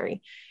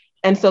temporary.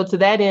 And so to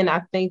that end,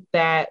 I think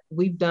that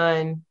we've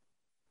done,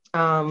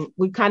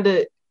 we've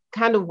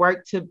kind of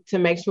work to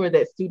make sure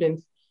that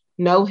students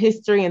know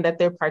history and that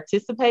they're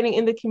participating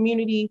in the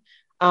community.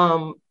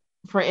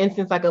 For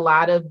instance, like a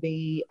lot of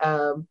the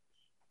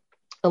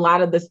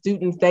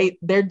students,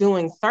 they're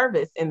doing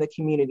service in the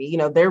community.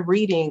 They're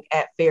reading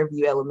at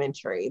Fairview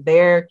Elementary.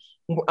 They're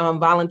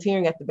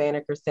volunteering at the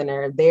Banneker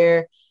Center.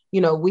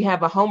 We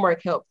have a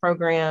homework help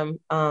program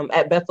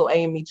at Bethel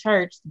AME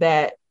Church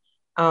that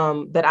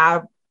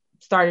I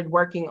started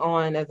working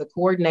on as a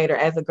coordinator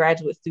as a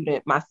graduate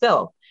student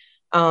myself.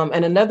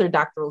 And another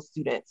doctoral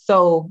student.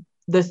 So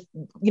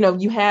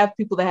you have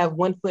people that have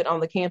 1 foot on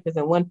the campus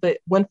and one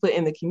foot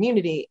in the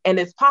community, and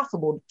it's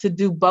possible to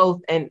do both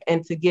and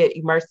to get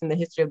immersed in the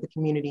history of the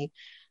community.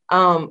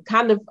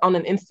 Kind of on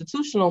an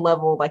institutional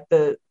level, like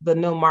the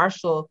No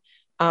Marshall,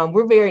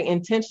 we're very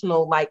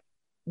intentional, like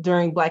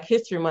during Black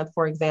History Month,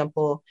 for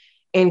example,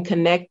 in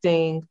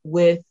connecting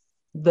with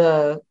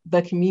the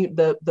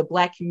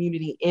Black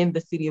community in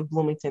the city of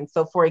Bloomington.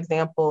 So, for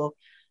example,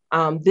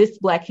 this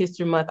Black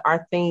History Month,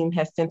 our theme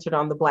has centered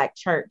on the Black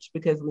church,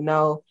 because we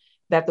know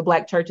that the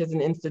Black church as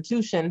an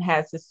institution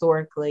has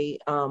historically,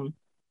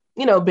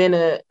 been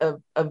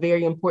a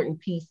very important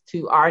piece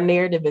to our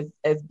narrative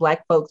as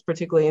Black folks,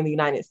 particularly in the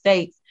United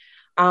States.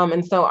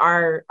 And so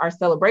our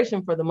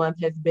celebration for the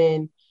month has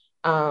been,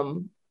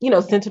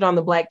 centered on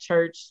the Black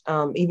church,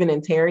 even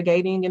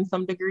interrogating in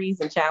some degrees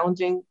and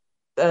challenging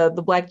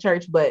the Black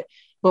church, but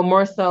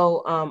more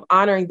so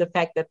honoring the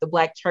fact that the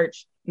Black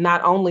church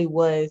not only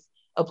was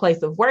a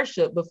place of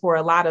worship, but for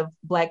a lot of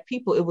Black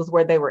people, it was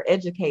where they were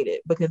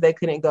educated, because they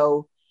couldn't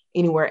go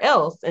anywhere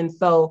else. And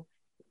so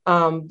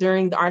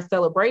during our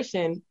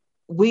celebration,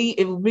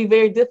 it would be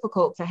very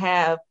difficult to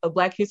have a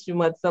Black History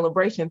Month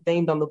celebration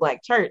themed on the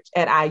Black church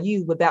at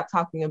IU without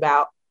talking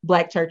about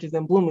Black churches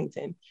in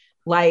Bloomington,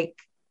 like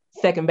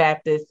Second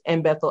Baptist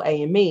and Bethel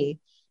AME.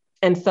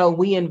 And so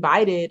we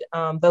invited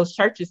those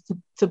churches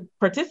to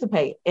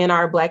participate in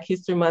our Black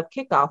History Month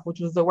kickoff, which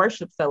was a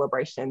worship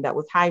celebration that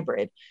was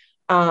hybrid.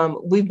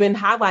 We've been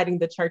highlighting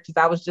the churches.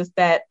 I was just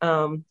at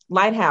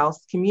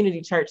Lighthouse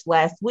Community Church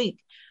last week,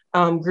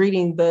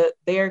 greeting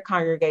their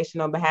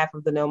congregation on behalf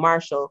of the No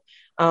Marshall.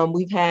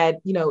 We've had,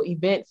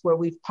 events where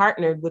we've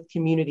partnered with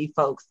community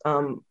folks.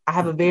 I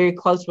have a very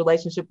close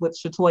relationship with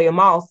Shatoya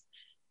Moss,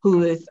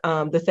 who is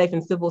the Safe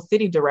and Civil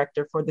City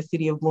Director for the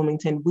city of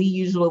Bloomington. We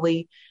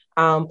usually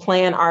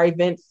plan our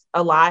events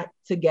a lot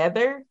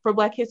together for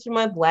Black History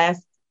Month.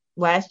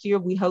 Last year,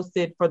 we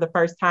hosted for the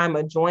first time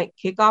a joint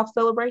kickoff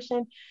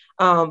celebration,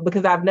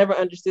 because I've never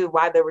understood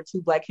why there were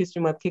 2 Black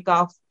History Month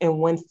kickoffs in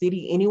one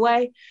city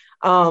anyway.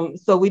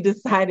 So we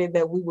decided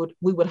that we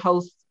would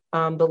host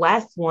the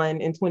last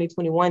one in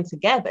 2021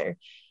 together.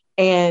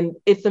 And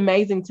it's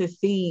amazing to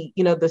see,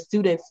 the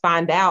students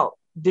find out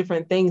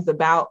different things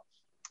about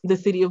the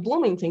city of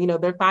Bloomington.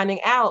 They're finding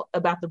out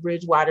about the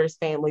Bridgewaters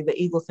family, the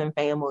Eagleson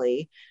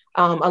family,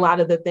 a lot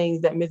of the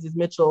things that Mrs.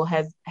 Mitchell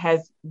has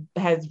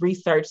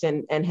researched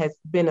and has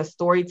been a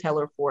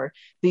storyteller for.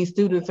 These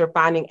students are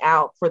finding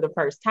out for the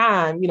first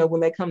time,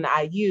 when they come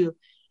to IU,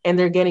 and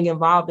they're getting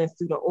involved in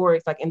student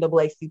orgs like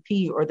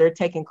NAACP, or they're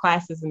taking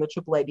classes in the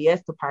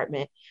AAADS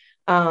department.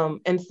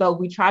 And so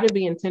we try to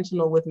be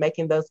intentional with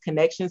making those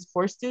connections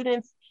for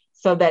students,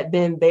 so that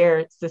then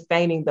they're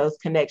sustaining those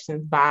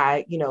connections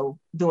by,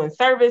 doing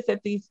service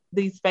at these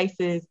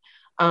spaces,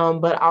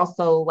 but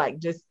also like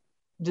just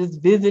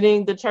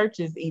visiting the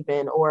churches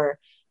even, or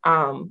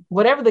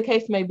whatever the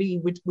case may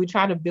be. We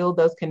try to build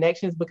those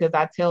connections, because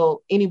I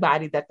tell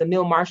anybody that the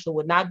Neal Marshall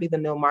would not be the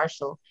Neal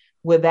Marshall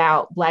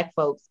without Black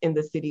folks in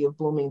the city of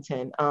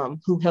Bloomington,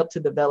 who helped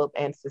to develop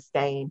and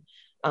sustain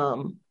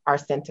our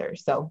center.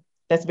 So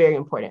that's very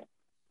important.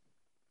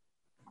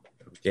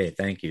 Okay,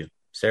 thank you.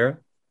 Sarah?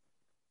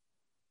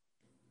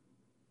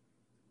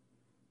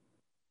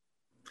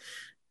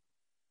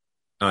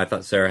 Oh, I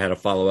thought Sarah had a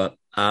follow-up.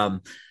 I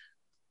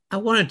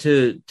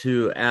wanted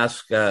to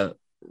ask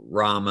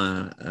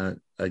Rama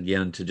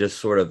again to just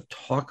sort of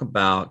talk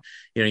about,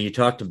 you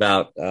talked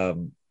about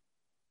the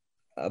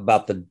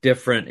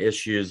different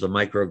issues, the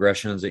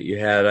microaggressions that you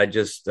had. I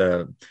just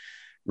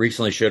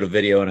recently showed a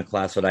video in a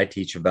class that I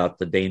teach about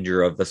the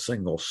danger of the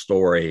single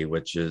story,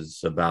 which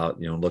is about,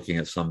 looking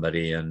at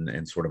somebody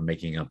and sort of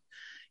making up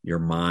your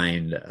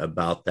mind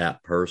about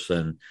that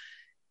person.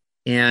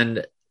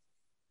 And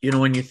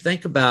when you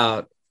think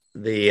about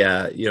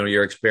the,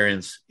 your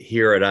experience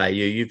here at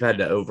IU, you've had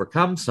to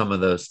overcome some of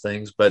those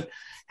things, but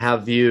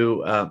have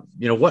you,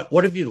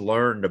 what have you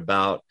learned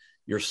about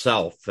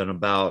yourself and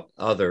about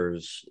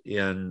others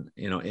in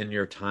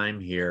your time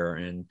here,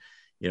 and,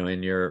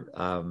 in your,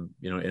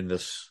 in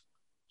this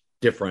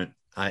different,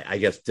 I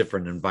guess,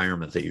 different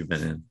environment that you've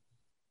been in?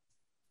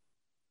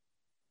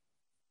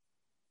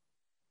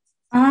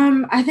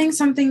 I think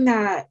something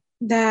that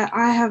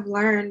I have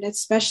learned,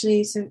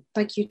 especially since,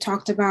 like you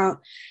talked about,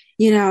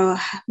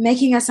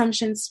 making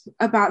assumptions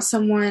about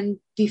someone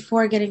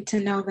before getting to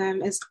know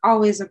them is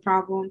always a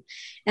problem.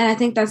 And I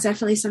think that's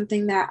definitely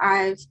something that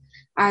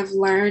I've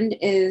learned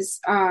is,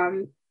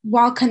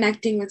 while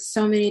connecting with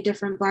so many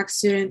different Black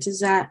students, is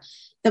that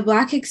the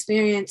Black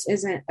experience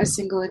isn't a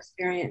single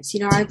experience.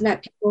 I've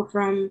met people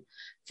from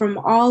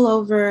all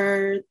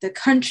over the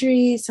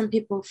country, some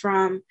people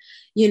from,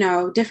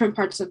 different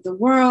parts of the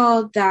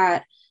world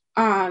that,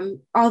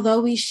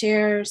 although we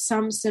share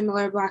some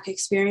similar Black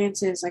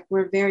experiences, like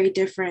we're very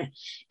different.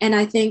 And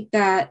I think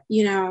that,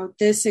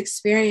 this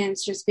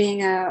experience, just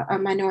being a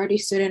minority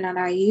student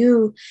at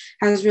IU,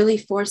 has really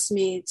forced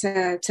me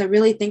to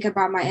really think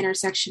about my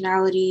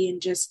intersectionality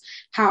and just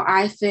how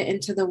I fit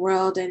into the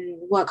world and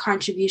what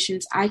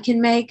contributions I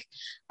can make.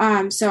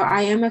 So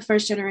I am a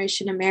first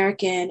generation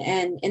American.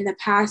 And in the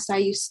past, I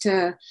used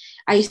to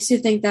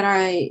think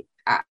that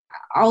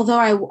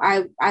although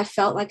I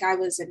felt like I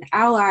was an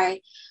ally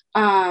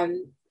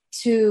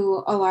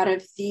to a lot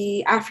of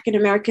the African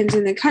Americans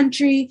in the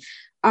country,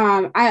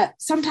 I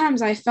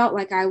sometimes felt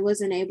like I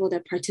wasn't able to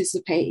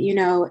participate,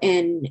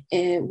 in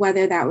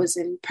whether that was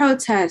in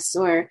protests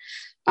or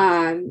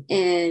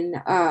in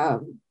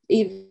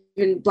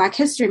even Black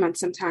History Month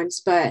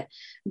sometimes. But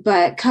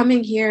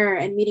coming here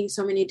and meeting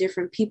so many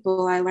different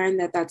people, I learned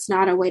that that's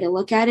not a way to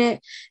look at it.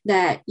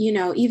 That,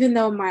 even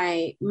though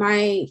my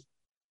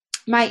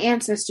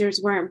ancestors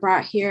weren't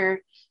brought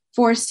here,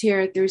 forced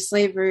here through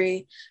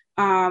slavery,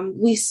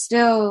 we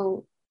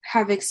still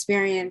have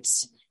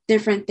experienced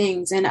different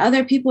things, and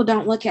other people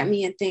don't look at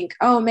me and think,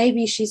 oh,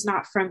 maybe she's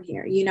not from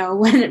here.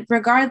 When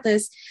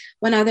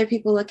other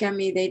people look at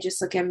me, they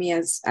just look at me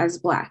as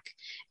Black.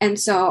 And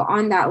so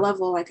on that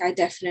level, like, I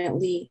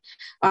definitely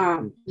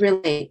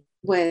relate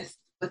with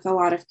a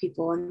lot of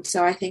people. And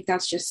so I think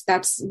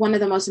that's one of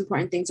the most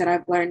important things that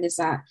I've learned, is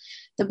that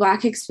the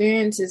Black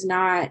experience is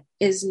not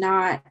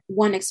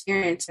one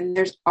experience, and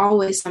there's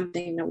always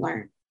something to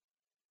learn.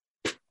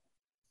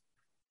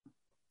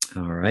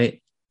 All right.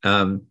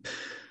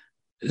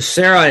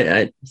 Sarah,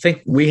 I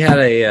think we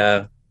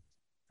had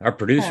our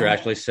producer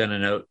actually sent a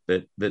note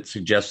that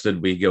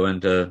suggested we go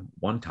into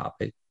one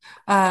topic.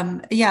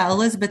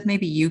 Elizabeth,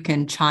 maybe you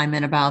can chime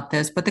in about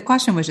this, but the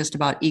question was just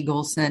about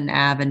Eagleson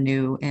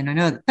Avenue. And I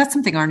know that's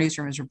something our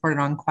newsroom has reported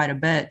on quite a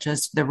bit,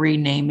 just the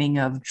renaming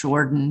of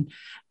Jordan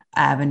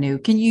Avenue.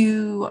 Can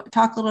you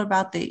talk a little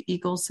about the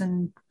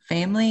Eagleson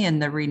family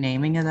and the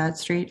renaming of that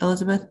street,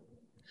 Elizabeth?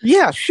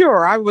 Yeah,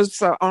 sure. I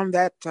was on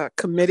that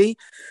committee,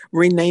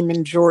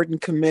 renaming Jordan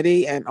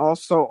committee, and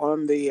also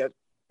on the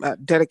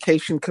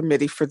dedication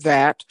committee for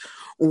that.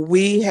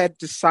 We had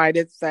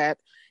decided that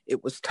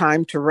it was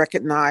time to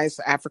recognize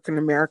African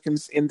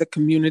Americans in the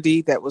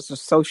community that was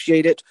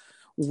associated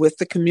with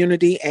the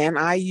community and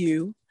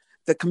IU.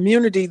 The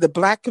community, the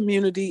Black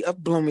community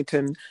of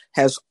Bloomington,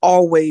 has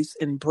always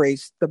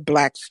embraced the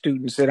Black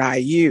students at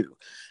IU.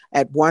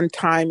 At one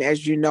time,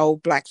 as you know,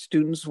 Black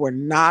students were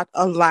not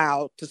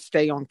allowed to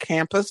stay on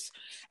campus,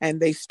 and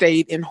they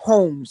stayed in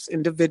homes,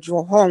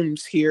 individual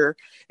homes here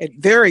at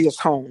various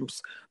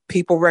homes.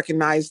 people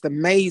recognized the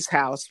Mays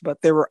house,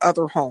 but there were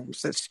other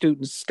homes that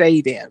students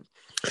stayed in.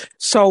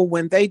 So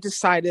when they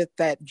decided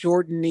that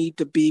Jordan needed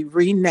to be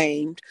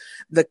renamed,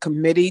 the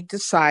committee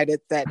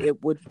decided that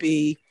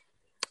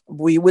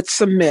we would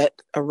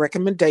submit a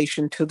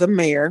recommendation to the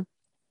mayor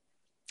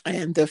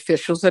and the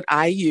officials at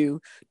IU,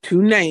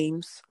 2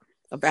 names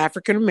of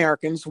African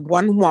Americans,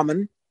 1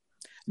 woman,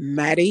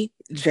 Maddie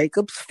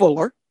Jacobs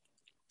Fuller,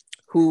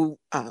 who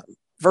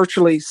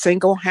virtually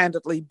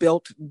single-handedly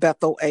built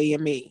Bethel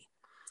AME,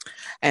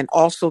 and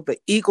also the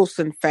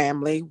Eagleson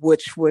family,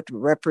 which would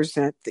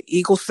represent the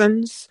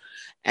Eaglesons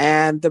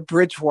and the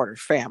Bridgewater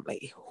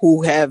family,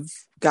 who have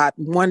got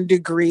 1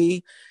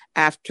 degree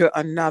after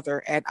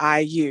another at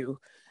IU,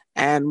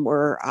 and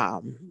were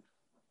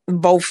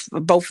both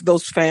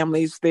those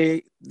families,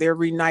 they're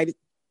reunited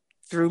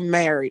through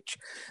marriage,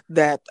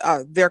 that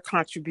their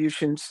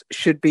contributions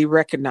should be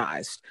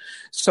recognized.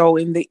 So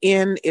in the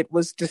end, it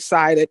was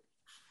decided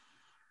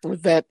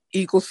that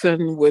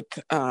Eagleson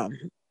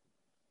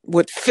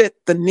would fit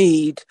the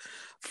need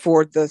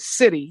for the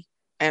city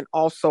and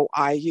also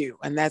IU.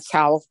 And that's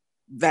how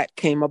that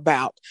came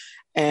about,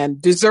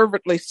 and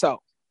deservedly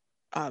so.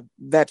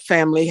 That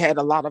family had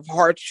a lot of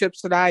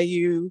hardships at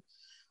IU.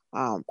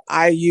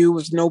 IU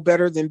was no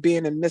better than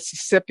being in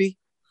Mississippi,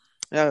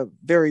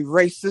 very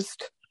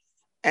racist.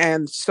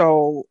 And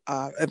so,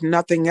 if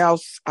nothing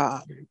else,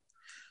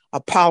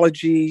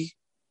 apology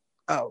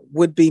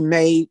would be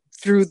made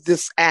through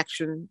this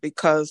action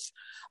because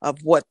of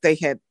what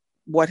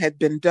had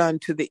been done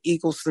to the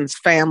Eaglesons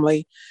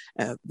family.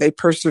 They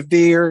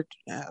persevered,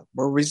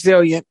 were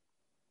resilient,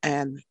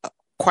 and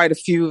quite a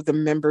few of the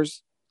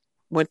members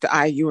went to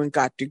IU and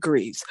got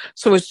degrees.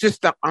 So it's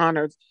just to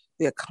honor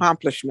the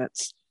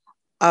accomplishments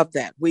of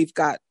that. We've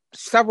got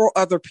several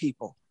other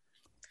people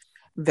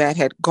that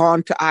had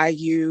gone to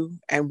IU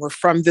and were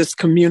from this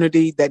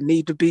community that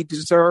need to be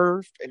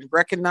deserved and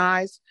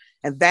recognized,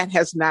 and that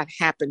has not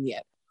happened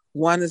yet.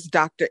 One is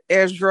Dr.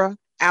 Ezra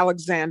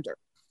Alexander,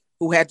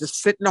 who had to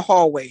sit in the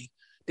hallway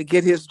to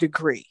get his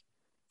degree.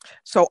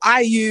 So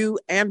IU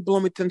and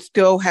Bloomington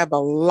still have a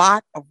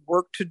lot of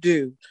work to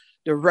do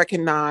to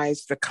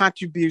recognize the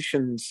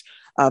contributions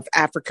of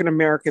African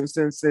Americans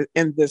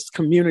in this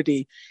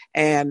community,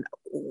 and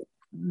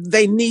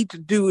they need to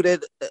do it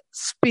at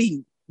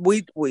speed.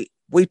 We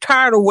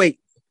tired of waiting.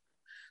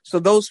 So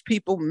those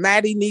people,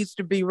 Maddie needs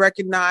to be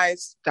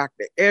recognized,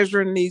 Dr.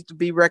 Ezra needs to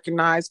be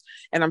recognized,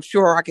 and I'm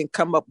sure I can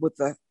come up with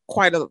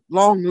quite a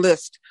long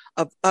list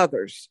of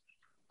others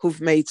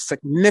who've made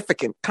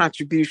significant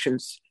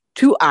contributions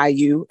to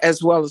IU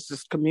as well as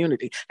this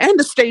community and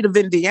the state of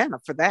Indiana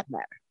for that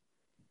matter.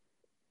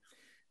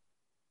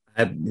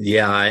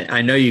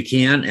 I know you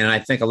can, and I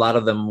think a lot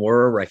of them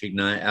were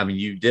recognized. I mean,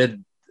 you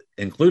did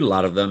include a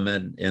lot of them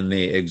in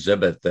the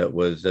exhibit that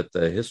was at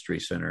the History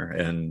Center,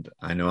 and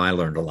I know I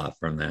learned a lot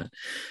from that.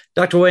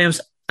 Dr.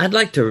 Williams, I'd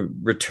like to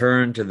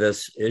return to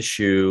this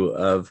issue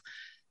of,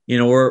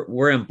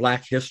 we're in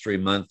Black History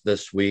Month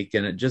this week,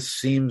 and it just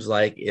seems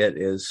like it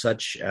is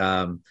such,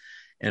 I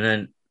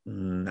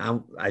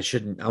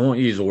won't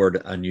use the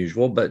word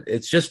unusual, but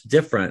it's just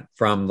different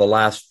from the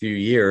last few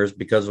years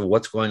because of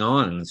what's going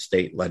on in the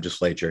state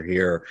legislature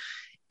here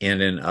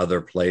and in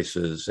other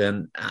places.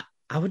 And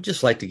I would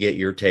just like to get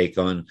your take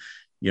on,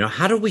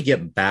 how do we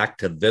get back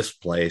to this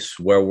place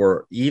where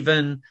we're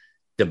even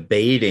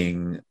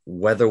debating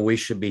whether we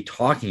should be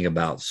talking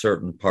about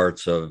certain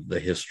parts of the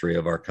history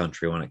of our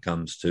country when it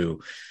comes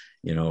to,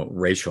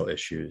 racial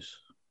issues?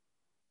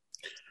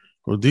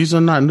 Well, these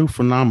are not new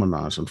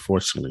phenomena,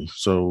 unfortunately.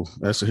 So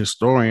as a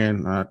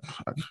historian,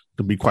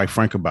 to be quite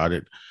frank about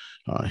it,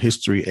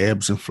 history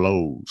ebbs and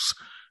flows.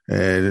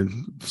 And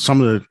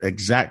some of the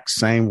exact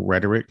same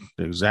rhetoric,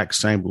 the exact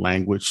same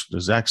language, the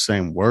exact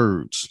same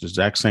words, the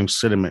exact same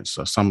sentiments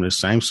are some of the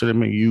same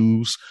sentiment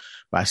used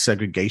by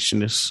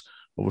segregationists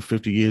over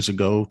 50 years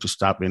ago to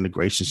stop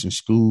integrations in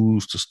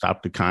schools, to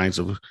stop the kinds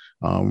of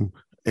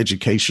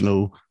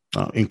educational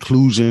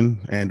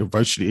inclusion and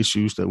diversity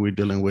issues that we're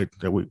dealing with,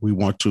 that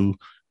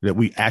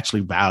we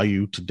actually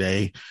value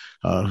today.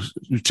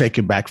 You take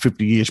it back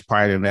 50 years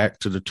prior to that,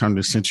 to the turn of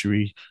the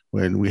century,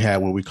 when we had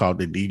what we call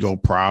the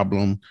Negro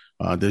problem.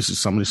 This is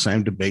some of the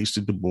same debates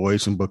that Du Bois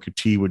and Booker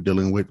T were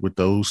dealing with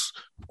those,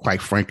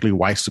 quite frankly,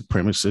 white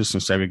supremacists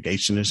and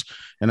segregationists.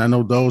 And I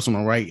know those on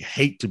the right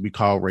hate to be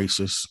called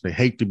racist. They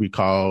hate to be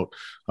called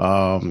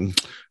all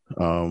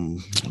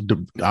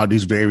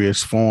these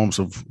various forms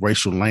of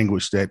racial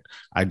language that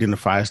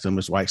identifies them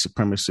as white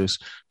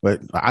supremacists.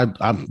 But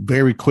I'm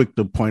very quick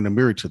to point a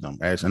mirror to them,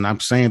 and I'm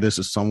saying this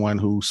as someone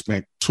who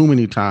spent too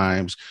many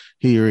times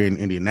here in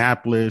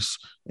Indianapolis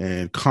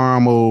and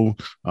Carmel,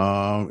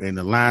 in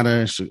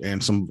Atlanta,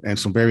 and some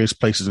various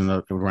places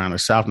around the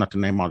South, not to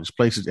name all these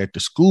places, at the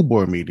school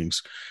board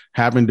meetings,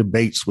 having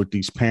debates with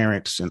these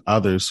parents and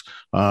others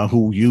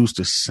who use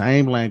the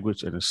same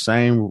language and the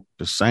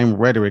same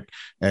rhetoric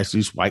as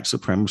these white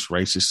supremacist,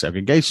 racist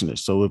segregationists.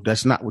 So if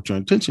that's not what your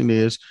intention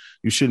is,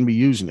 you shouldn't be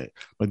using it.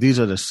 But these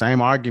are the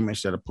same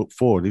arguments that are put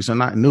forward. These are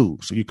not new.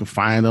 So you can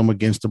find them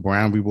against the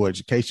Brown v. Board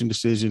education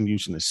decision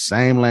using the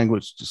same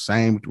language, the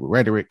same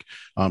rhetoric,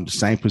 the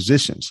same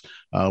positions.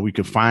 We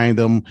can find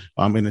them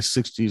in the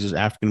 60s as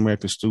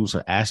African-American students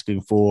are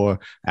asking for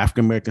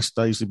African-American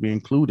studies to be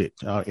included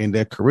in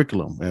their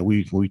curriculum. And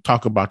when we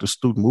talk about the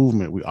student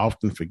movement, we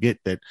often forget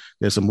that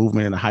there's a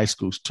movement in the high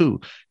schools too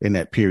in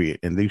that period.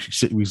 And the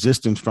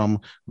resistance from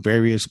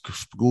various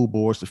school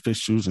boards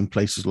officials in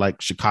places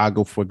like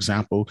Chicago, for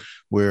example,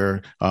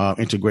 where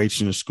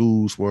integration of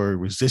schools were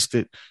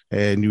resisted,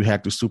 and you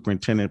had the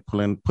superintendent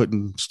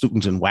putting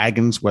students in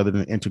wagons rather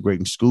than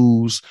integrating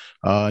schools.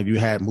 You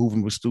had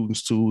moving with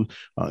students to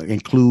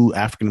include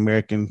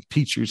African-American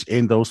teachers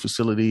in those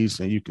facilities.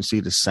 And you can see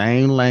the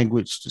same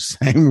language, the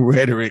same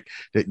rhetoric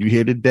that you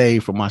hear today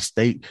from my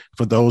state,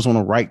 for those on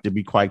the right, to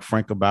be quite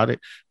frank about it,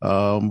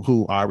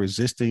 who are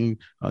resisting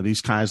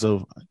these kinds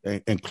of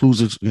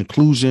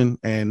inclusion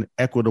and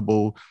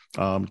equitable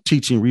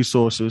teaching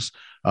resources.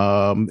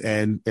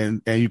 And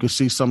you can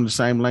see some of the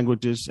same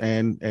languages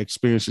and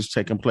experiences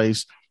taking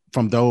place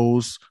from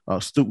those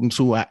students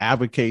who are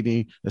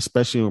advocating,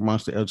 especially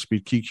amongst the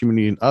LGBTQ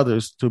community and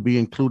others, to be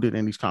included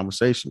in these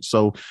conversations.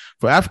 So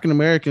for African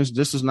Americans,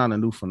 this is not a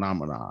new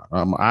phenomenon.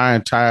 Our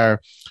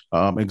entire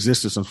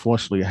existence,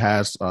 unfortunately,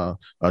 has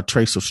a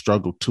trace of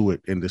struggle to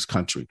it in this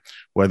country,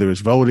 whether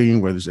it's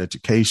voting, whether it's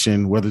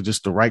education, whether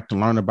just the right to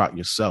learn about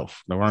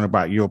yourself, to learn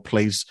about your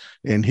place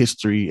in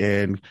history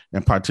and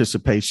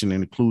participation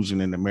and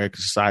inclusion in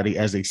American society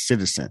as a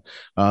citizen.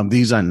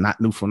 These are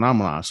not new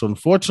phenomena. So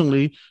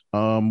unfortunately,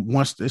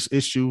 once this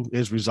issue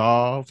is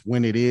resolved,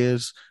 when it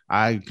is,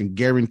 I can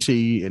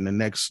guarantee in the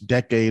next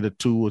decade or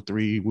 2 or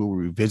 3, we will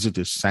revisit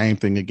the same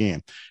thing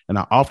again. And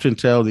I often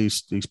tell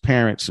these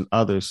parents and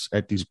others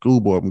at these school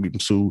board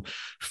meetings who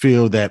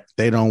feel that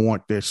they don't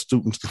want their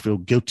students to feel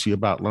guilty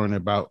about learning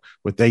about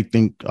what they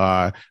think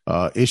are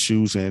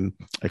issues and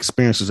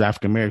experiences of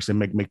African Americans that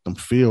make them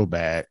feel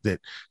bad.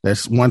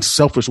 That's one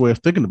selfish way of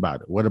thinking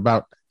about it. What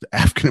about the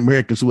African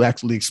Americans who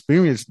actually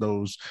experience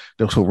those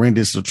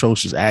horrendous,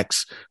 atrocious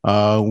acts?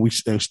 We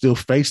still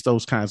face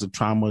those kinds of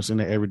traumas in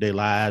their everyday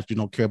lives. You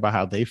don't care about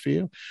how they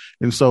feel.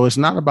 And so it's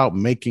not about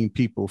making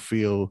people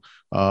feel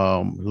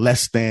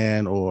less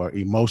than or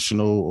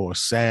emotional or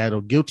sad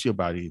or guilty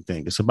about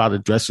anything. It's about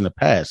addressing the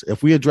past.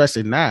 If we address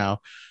it now,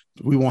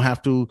 we won't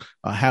have to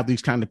have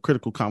these kind of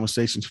critical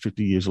conversations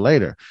 50 years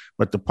later.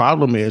 But the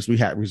problem is we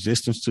had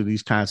resistance to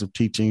these kinds of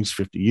teachings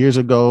 50 years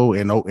ago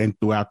and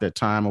throughout that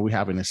time, and we're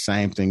having the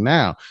same thing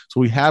now.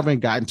 So we haven't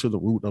gotten to the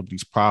root of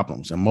these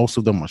problems. And most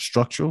of them are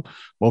structural.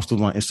 Most of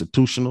them are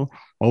institutional.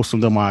 Most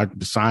of them are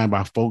designed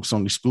by folks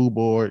on the school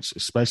boards,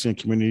 especially in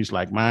communities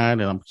like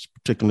mine. And I'm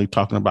particularly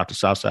talking about the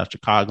South Side of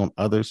Chicago and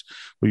others,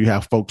 where you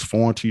have folks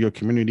foreign to your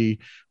community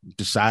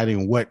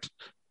deciding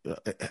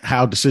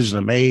how decisions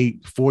are made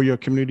for your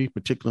community,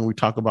 particularly when we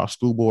talk about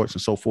school boards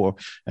and so forth.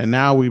 And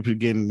now we're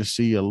beginning to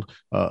see a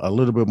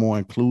little bit more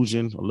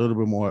inclusion, a little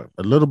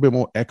bit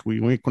more equity.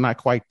 We're not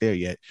quite there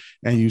yet.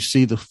 And you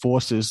see the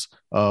forces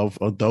of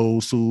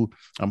those who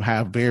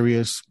have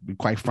various, be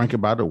quite frank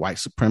about it, white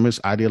supremacist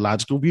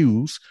ideological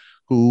views,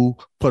 who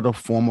put a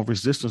form of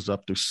resistance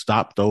up to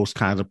stop those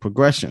kinds of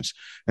progressions.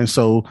 And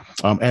so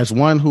as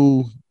one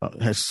who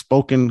has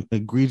spoken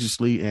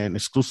egregiously and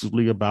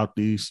exclusively about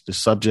the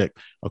subject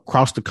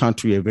across the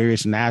country at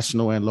various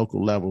national and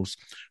local levels,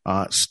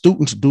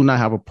 students do not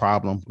have a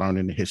problem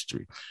learning the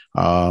history.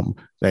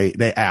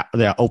 They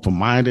are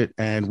open-minded,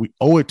 and we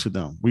owe it to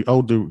them. We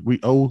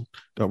owe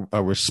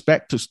a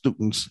respect to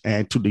students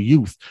and to the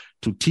youth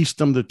to teach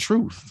them the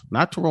truth,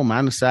 not to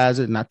romanticize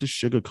it, not to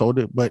sugarcoat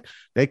it, but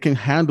they can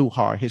handle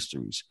hard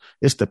histories.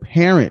 It's the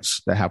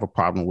parents that have a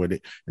problem with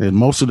it. And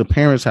most of the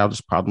parents have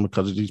this problem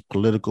because of these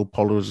political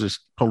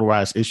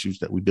polarized issues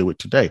that we deal with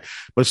today.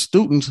 But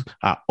students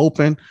are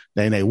open,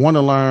 they want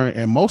to learn,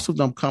 and most of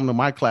them come to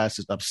my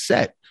classes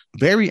upset,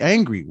 very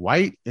angry,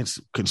 white and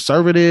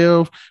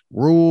conservative,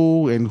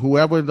 rural, and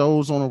whoever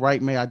those on the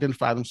right may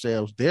identify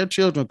themselves. Their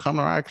children come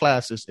to our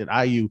classes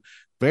at IU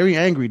very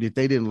angry that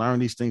they didn't learn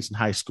these things in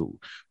high school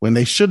when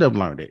they should have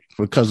learned it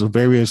because of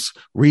various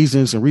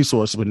reasons and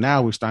resources. But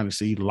now we're starting to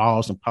see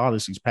laws and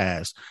policies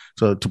passed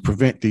to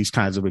prevent these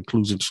kinds of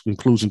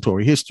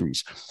inclusionary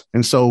histories.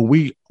 And so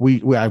we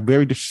are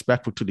very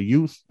disrespectful to the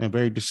youth and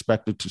very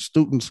disrespectful to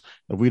students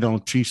if we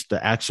don't teach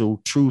the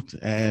actual truth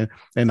and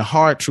the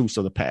hard truths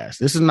of the past.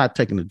 This is not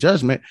taking a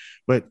judgment,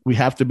 but we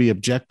have to be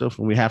objective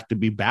and we have to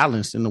be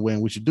balanced in the way in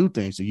which we do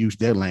things, to use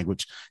their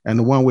language. And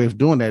the one way of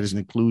doing that is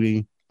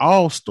including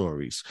all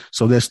stories.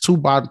 So there's two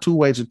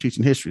ways of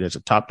teaching history. There's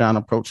a top-down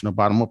approach and a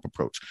bottom-up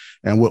approach.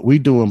 And what we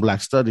do in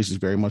Black Studies is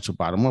very much a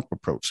bottom-up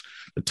approach.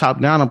 The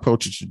top-down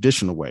approach is a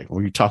traditional way,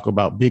 where you talk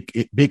about big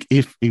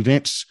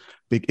events,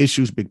 big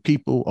issues, big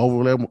people,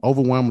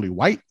 overwhelmingly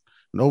white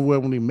and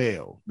overwhelmingly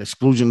male, the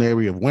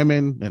exclusionary of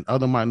women and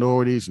other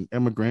minorities and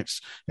immigrants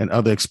and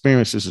other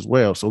experiences as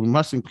well. So we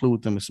must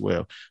include them as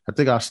well. I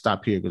think I'll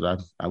stop here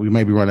because we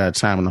may be running out of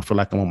time and I feel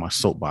like I'm on my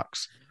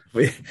soapbox.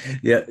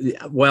 Yeah,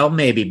 well,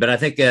 maybe, but I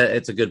think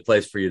it's a good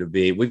place for you to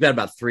be. We've got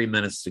about 3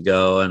 minutes to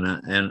go,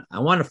 and I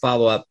want to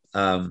follow up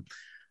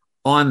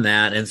on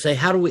that and say,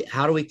 how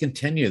do we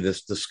continue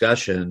this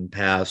discussion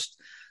past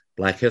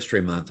Black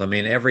History Month? I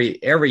mean, every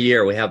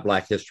year we have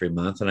Black History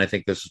Month, and I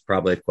think this is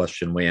probably a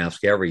question we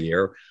ask every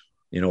year.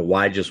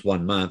 Why just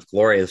 1 month?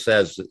 Gloria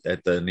says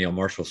at the Neal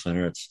Marshall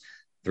Center, it's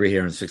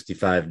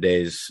 365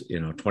 days,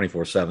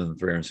 24/7,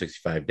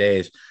 365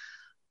 days.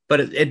 But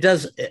it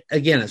does,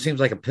 again, it seems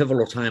like a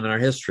pivotal time in our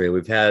history.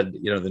 We've had,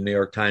 the New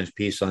York Times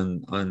piece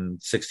on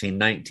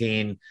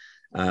 1619.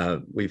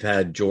 We've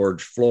had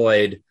George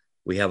Floyd.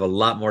 We have a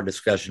lot more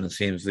discussion, it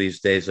seems, these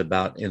days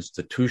about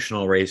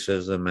institutional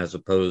racism as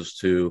opposed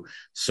to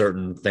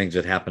certain things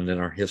that happened in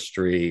our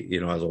history,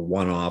 as a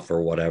one-off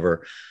or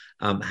whatever.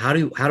 How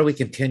do we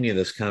continue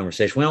this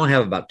conversation? We only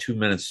have about 2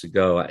 minutes to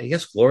go. I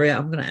guess, Gloria,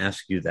 I'm going to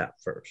ask you that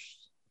first.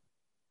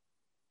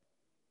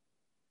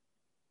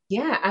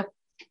 Yeah,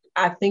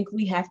 I think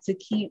we have to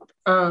keep,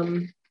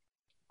 doing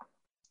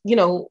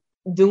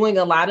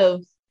a lot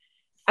of,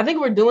 I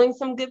think we're doing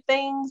some good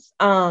things,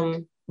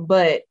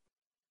 but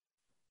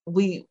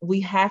we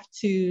have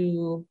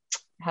to,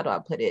 how do I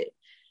put it?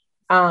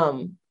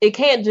 It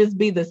can't just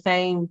be the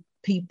same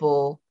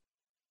people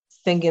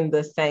singing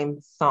the same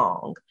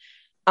song.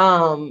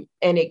 And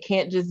it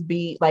can't just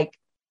be like,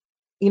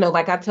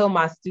 like I tell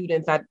my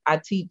students, I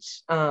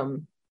teach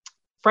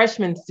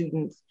freshman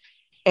students,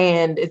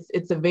 and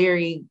it's a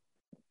very,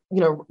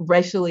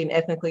 racially and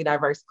ethnically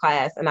diverse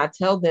class. And I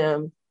tell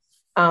them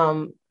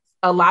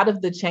a lot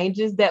of the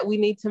changes that we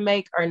need to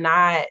make are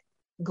not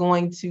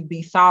going to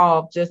be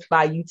solved just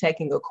by you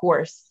taking a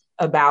course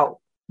about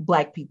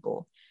Black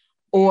people,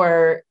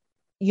 or,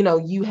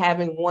 you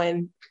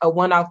having a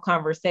one-off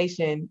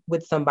conversation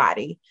with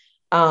somebody.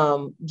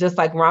 Just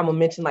like Rama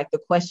mentioned, like the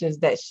questions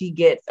that she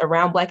gets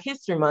around Black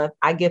History Month,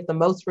 I get the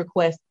most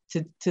requests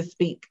to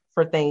speak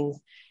for things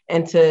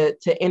and to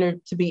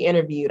be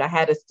interviewed. I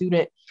had a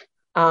student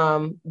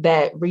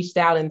that reached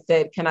out and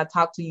said, "Can I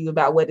talk to you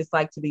about what it's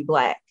like to be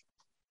Black?"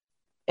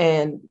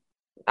 And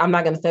I'm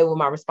not going to say what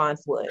my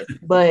response was,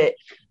 but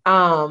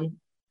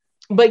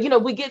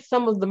we get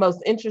some of the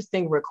most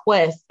interesting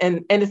requests,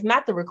 and it's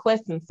not the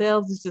requests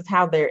themselves, it's just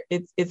how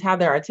it's how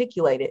they're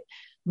articulated.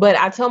 But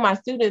I tell my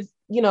students,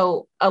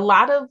 a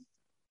lot of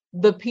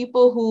the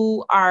people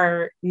who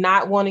are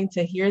not wanting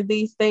to hear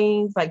these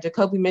things, like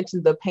Jacoby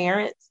mentioned, the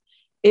parents,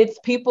 it's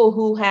people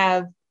who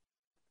are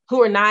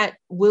not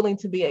willing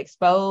to be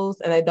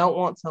exposed, and they don't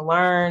want to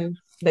learn.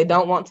 They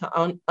don't want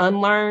to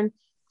unlearn.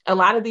 A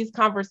lot of these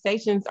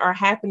conversations are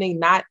happening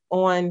not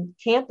on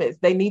campus.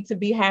 They need to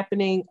be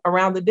happening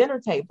around the dinner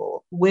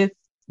table with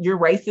your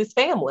racist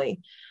family.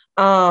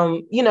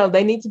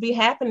 They need to be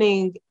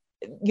happening,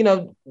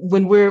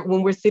 when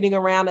we're sitting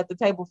around at the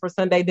table for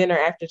Sunday dinner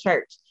after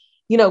church.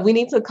 We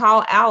need to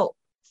call out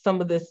some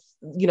of this,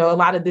 a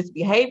lot of this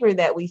behavior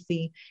that we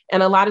see.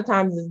 And a lot of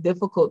times it's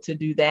difficult to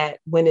do that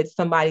when it's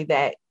somebody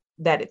that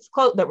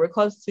we're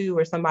close to,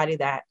 or somebody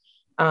that,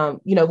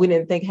 we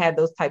didn't think had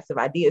those types of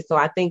ideas. So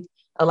I think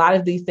a lot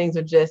of these things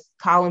are just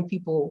calling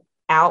people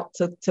out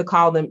to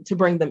call them, to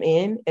bring them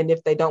in. And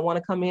if they don't want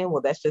to come in,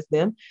 well, that's just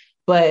them.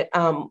 But,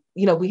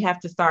 we have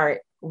to start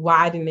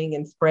widening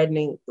and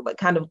spreading, like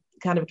kind of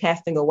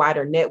casting a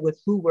wider net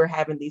with who we're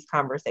having these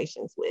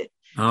conversations with.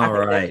 All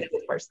right. That's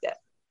the first step.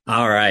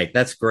 All right.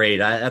 That's great.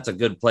 That's a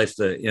good place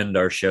to end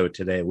our show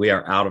today. We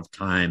are out of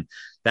time.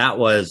 That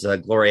was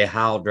Gloria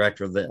Howell,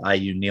 director of the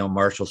IU Neal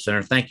Marshall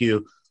Center. Thank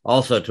you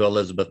also to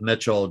Elizabeth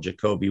Mitchell,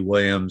 Jacoby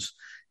Williams,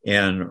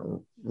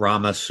 and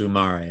Rama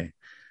Sumare.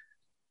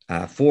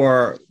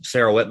 For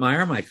Sarah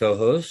Whitmire, my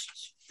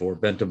co-host, for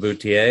Benta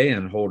Boutier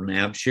and Holden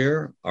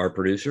Abshire, our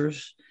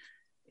producers,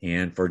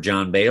 and for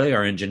John Bailey,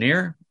 our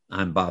engineer,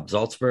 I'm Bob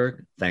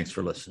Zaltsberg. Thanks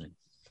for listening.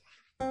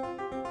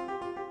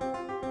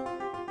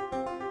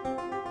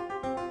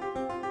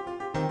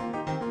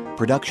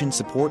 Production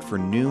support for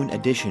Noon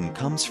Edition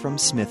comes from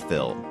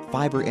Smithville,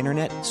 fiber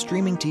internet,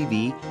 streaming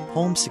TV,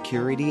 home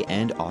security,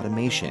 and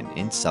automation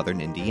in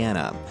southern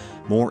Indiana.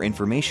 More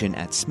information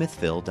at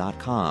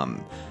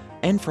smithville.com.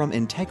 And from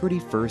Integrity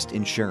First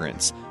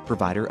Insurance,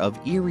 provider of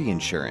Erie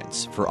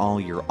Insurance for all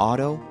your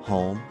auto,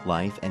 home,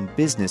 life, and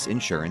business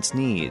insurance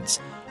needs.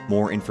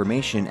 More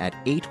information at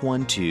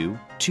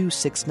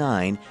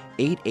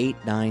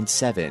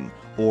 812-269-8897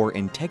 or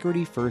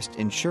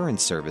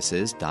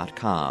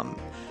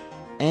integrityfirstinsuranceservices.com.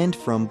 And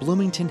from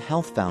Bloomington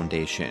Health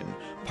Foundation,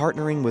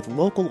 partnering with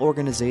local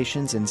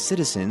organizations and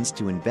citizens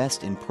to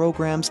invest in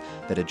programs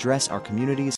that address our community's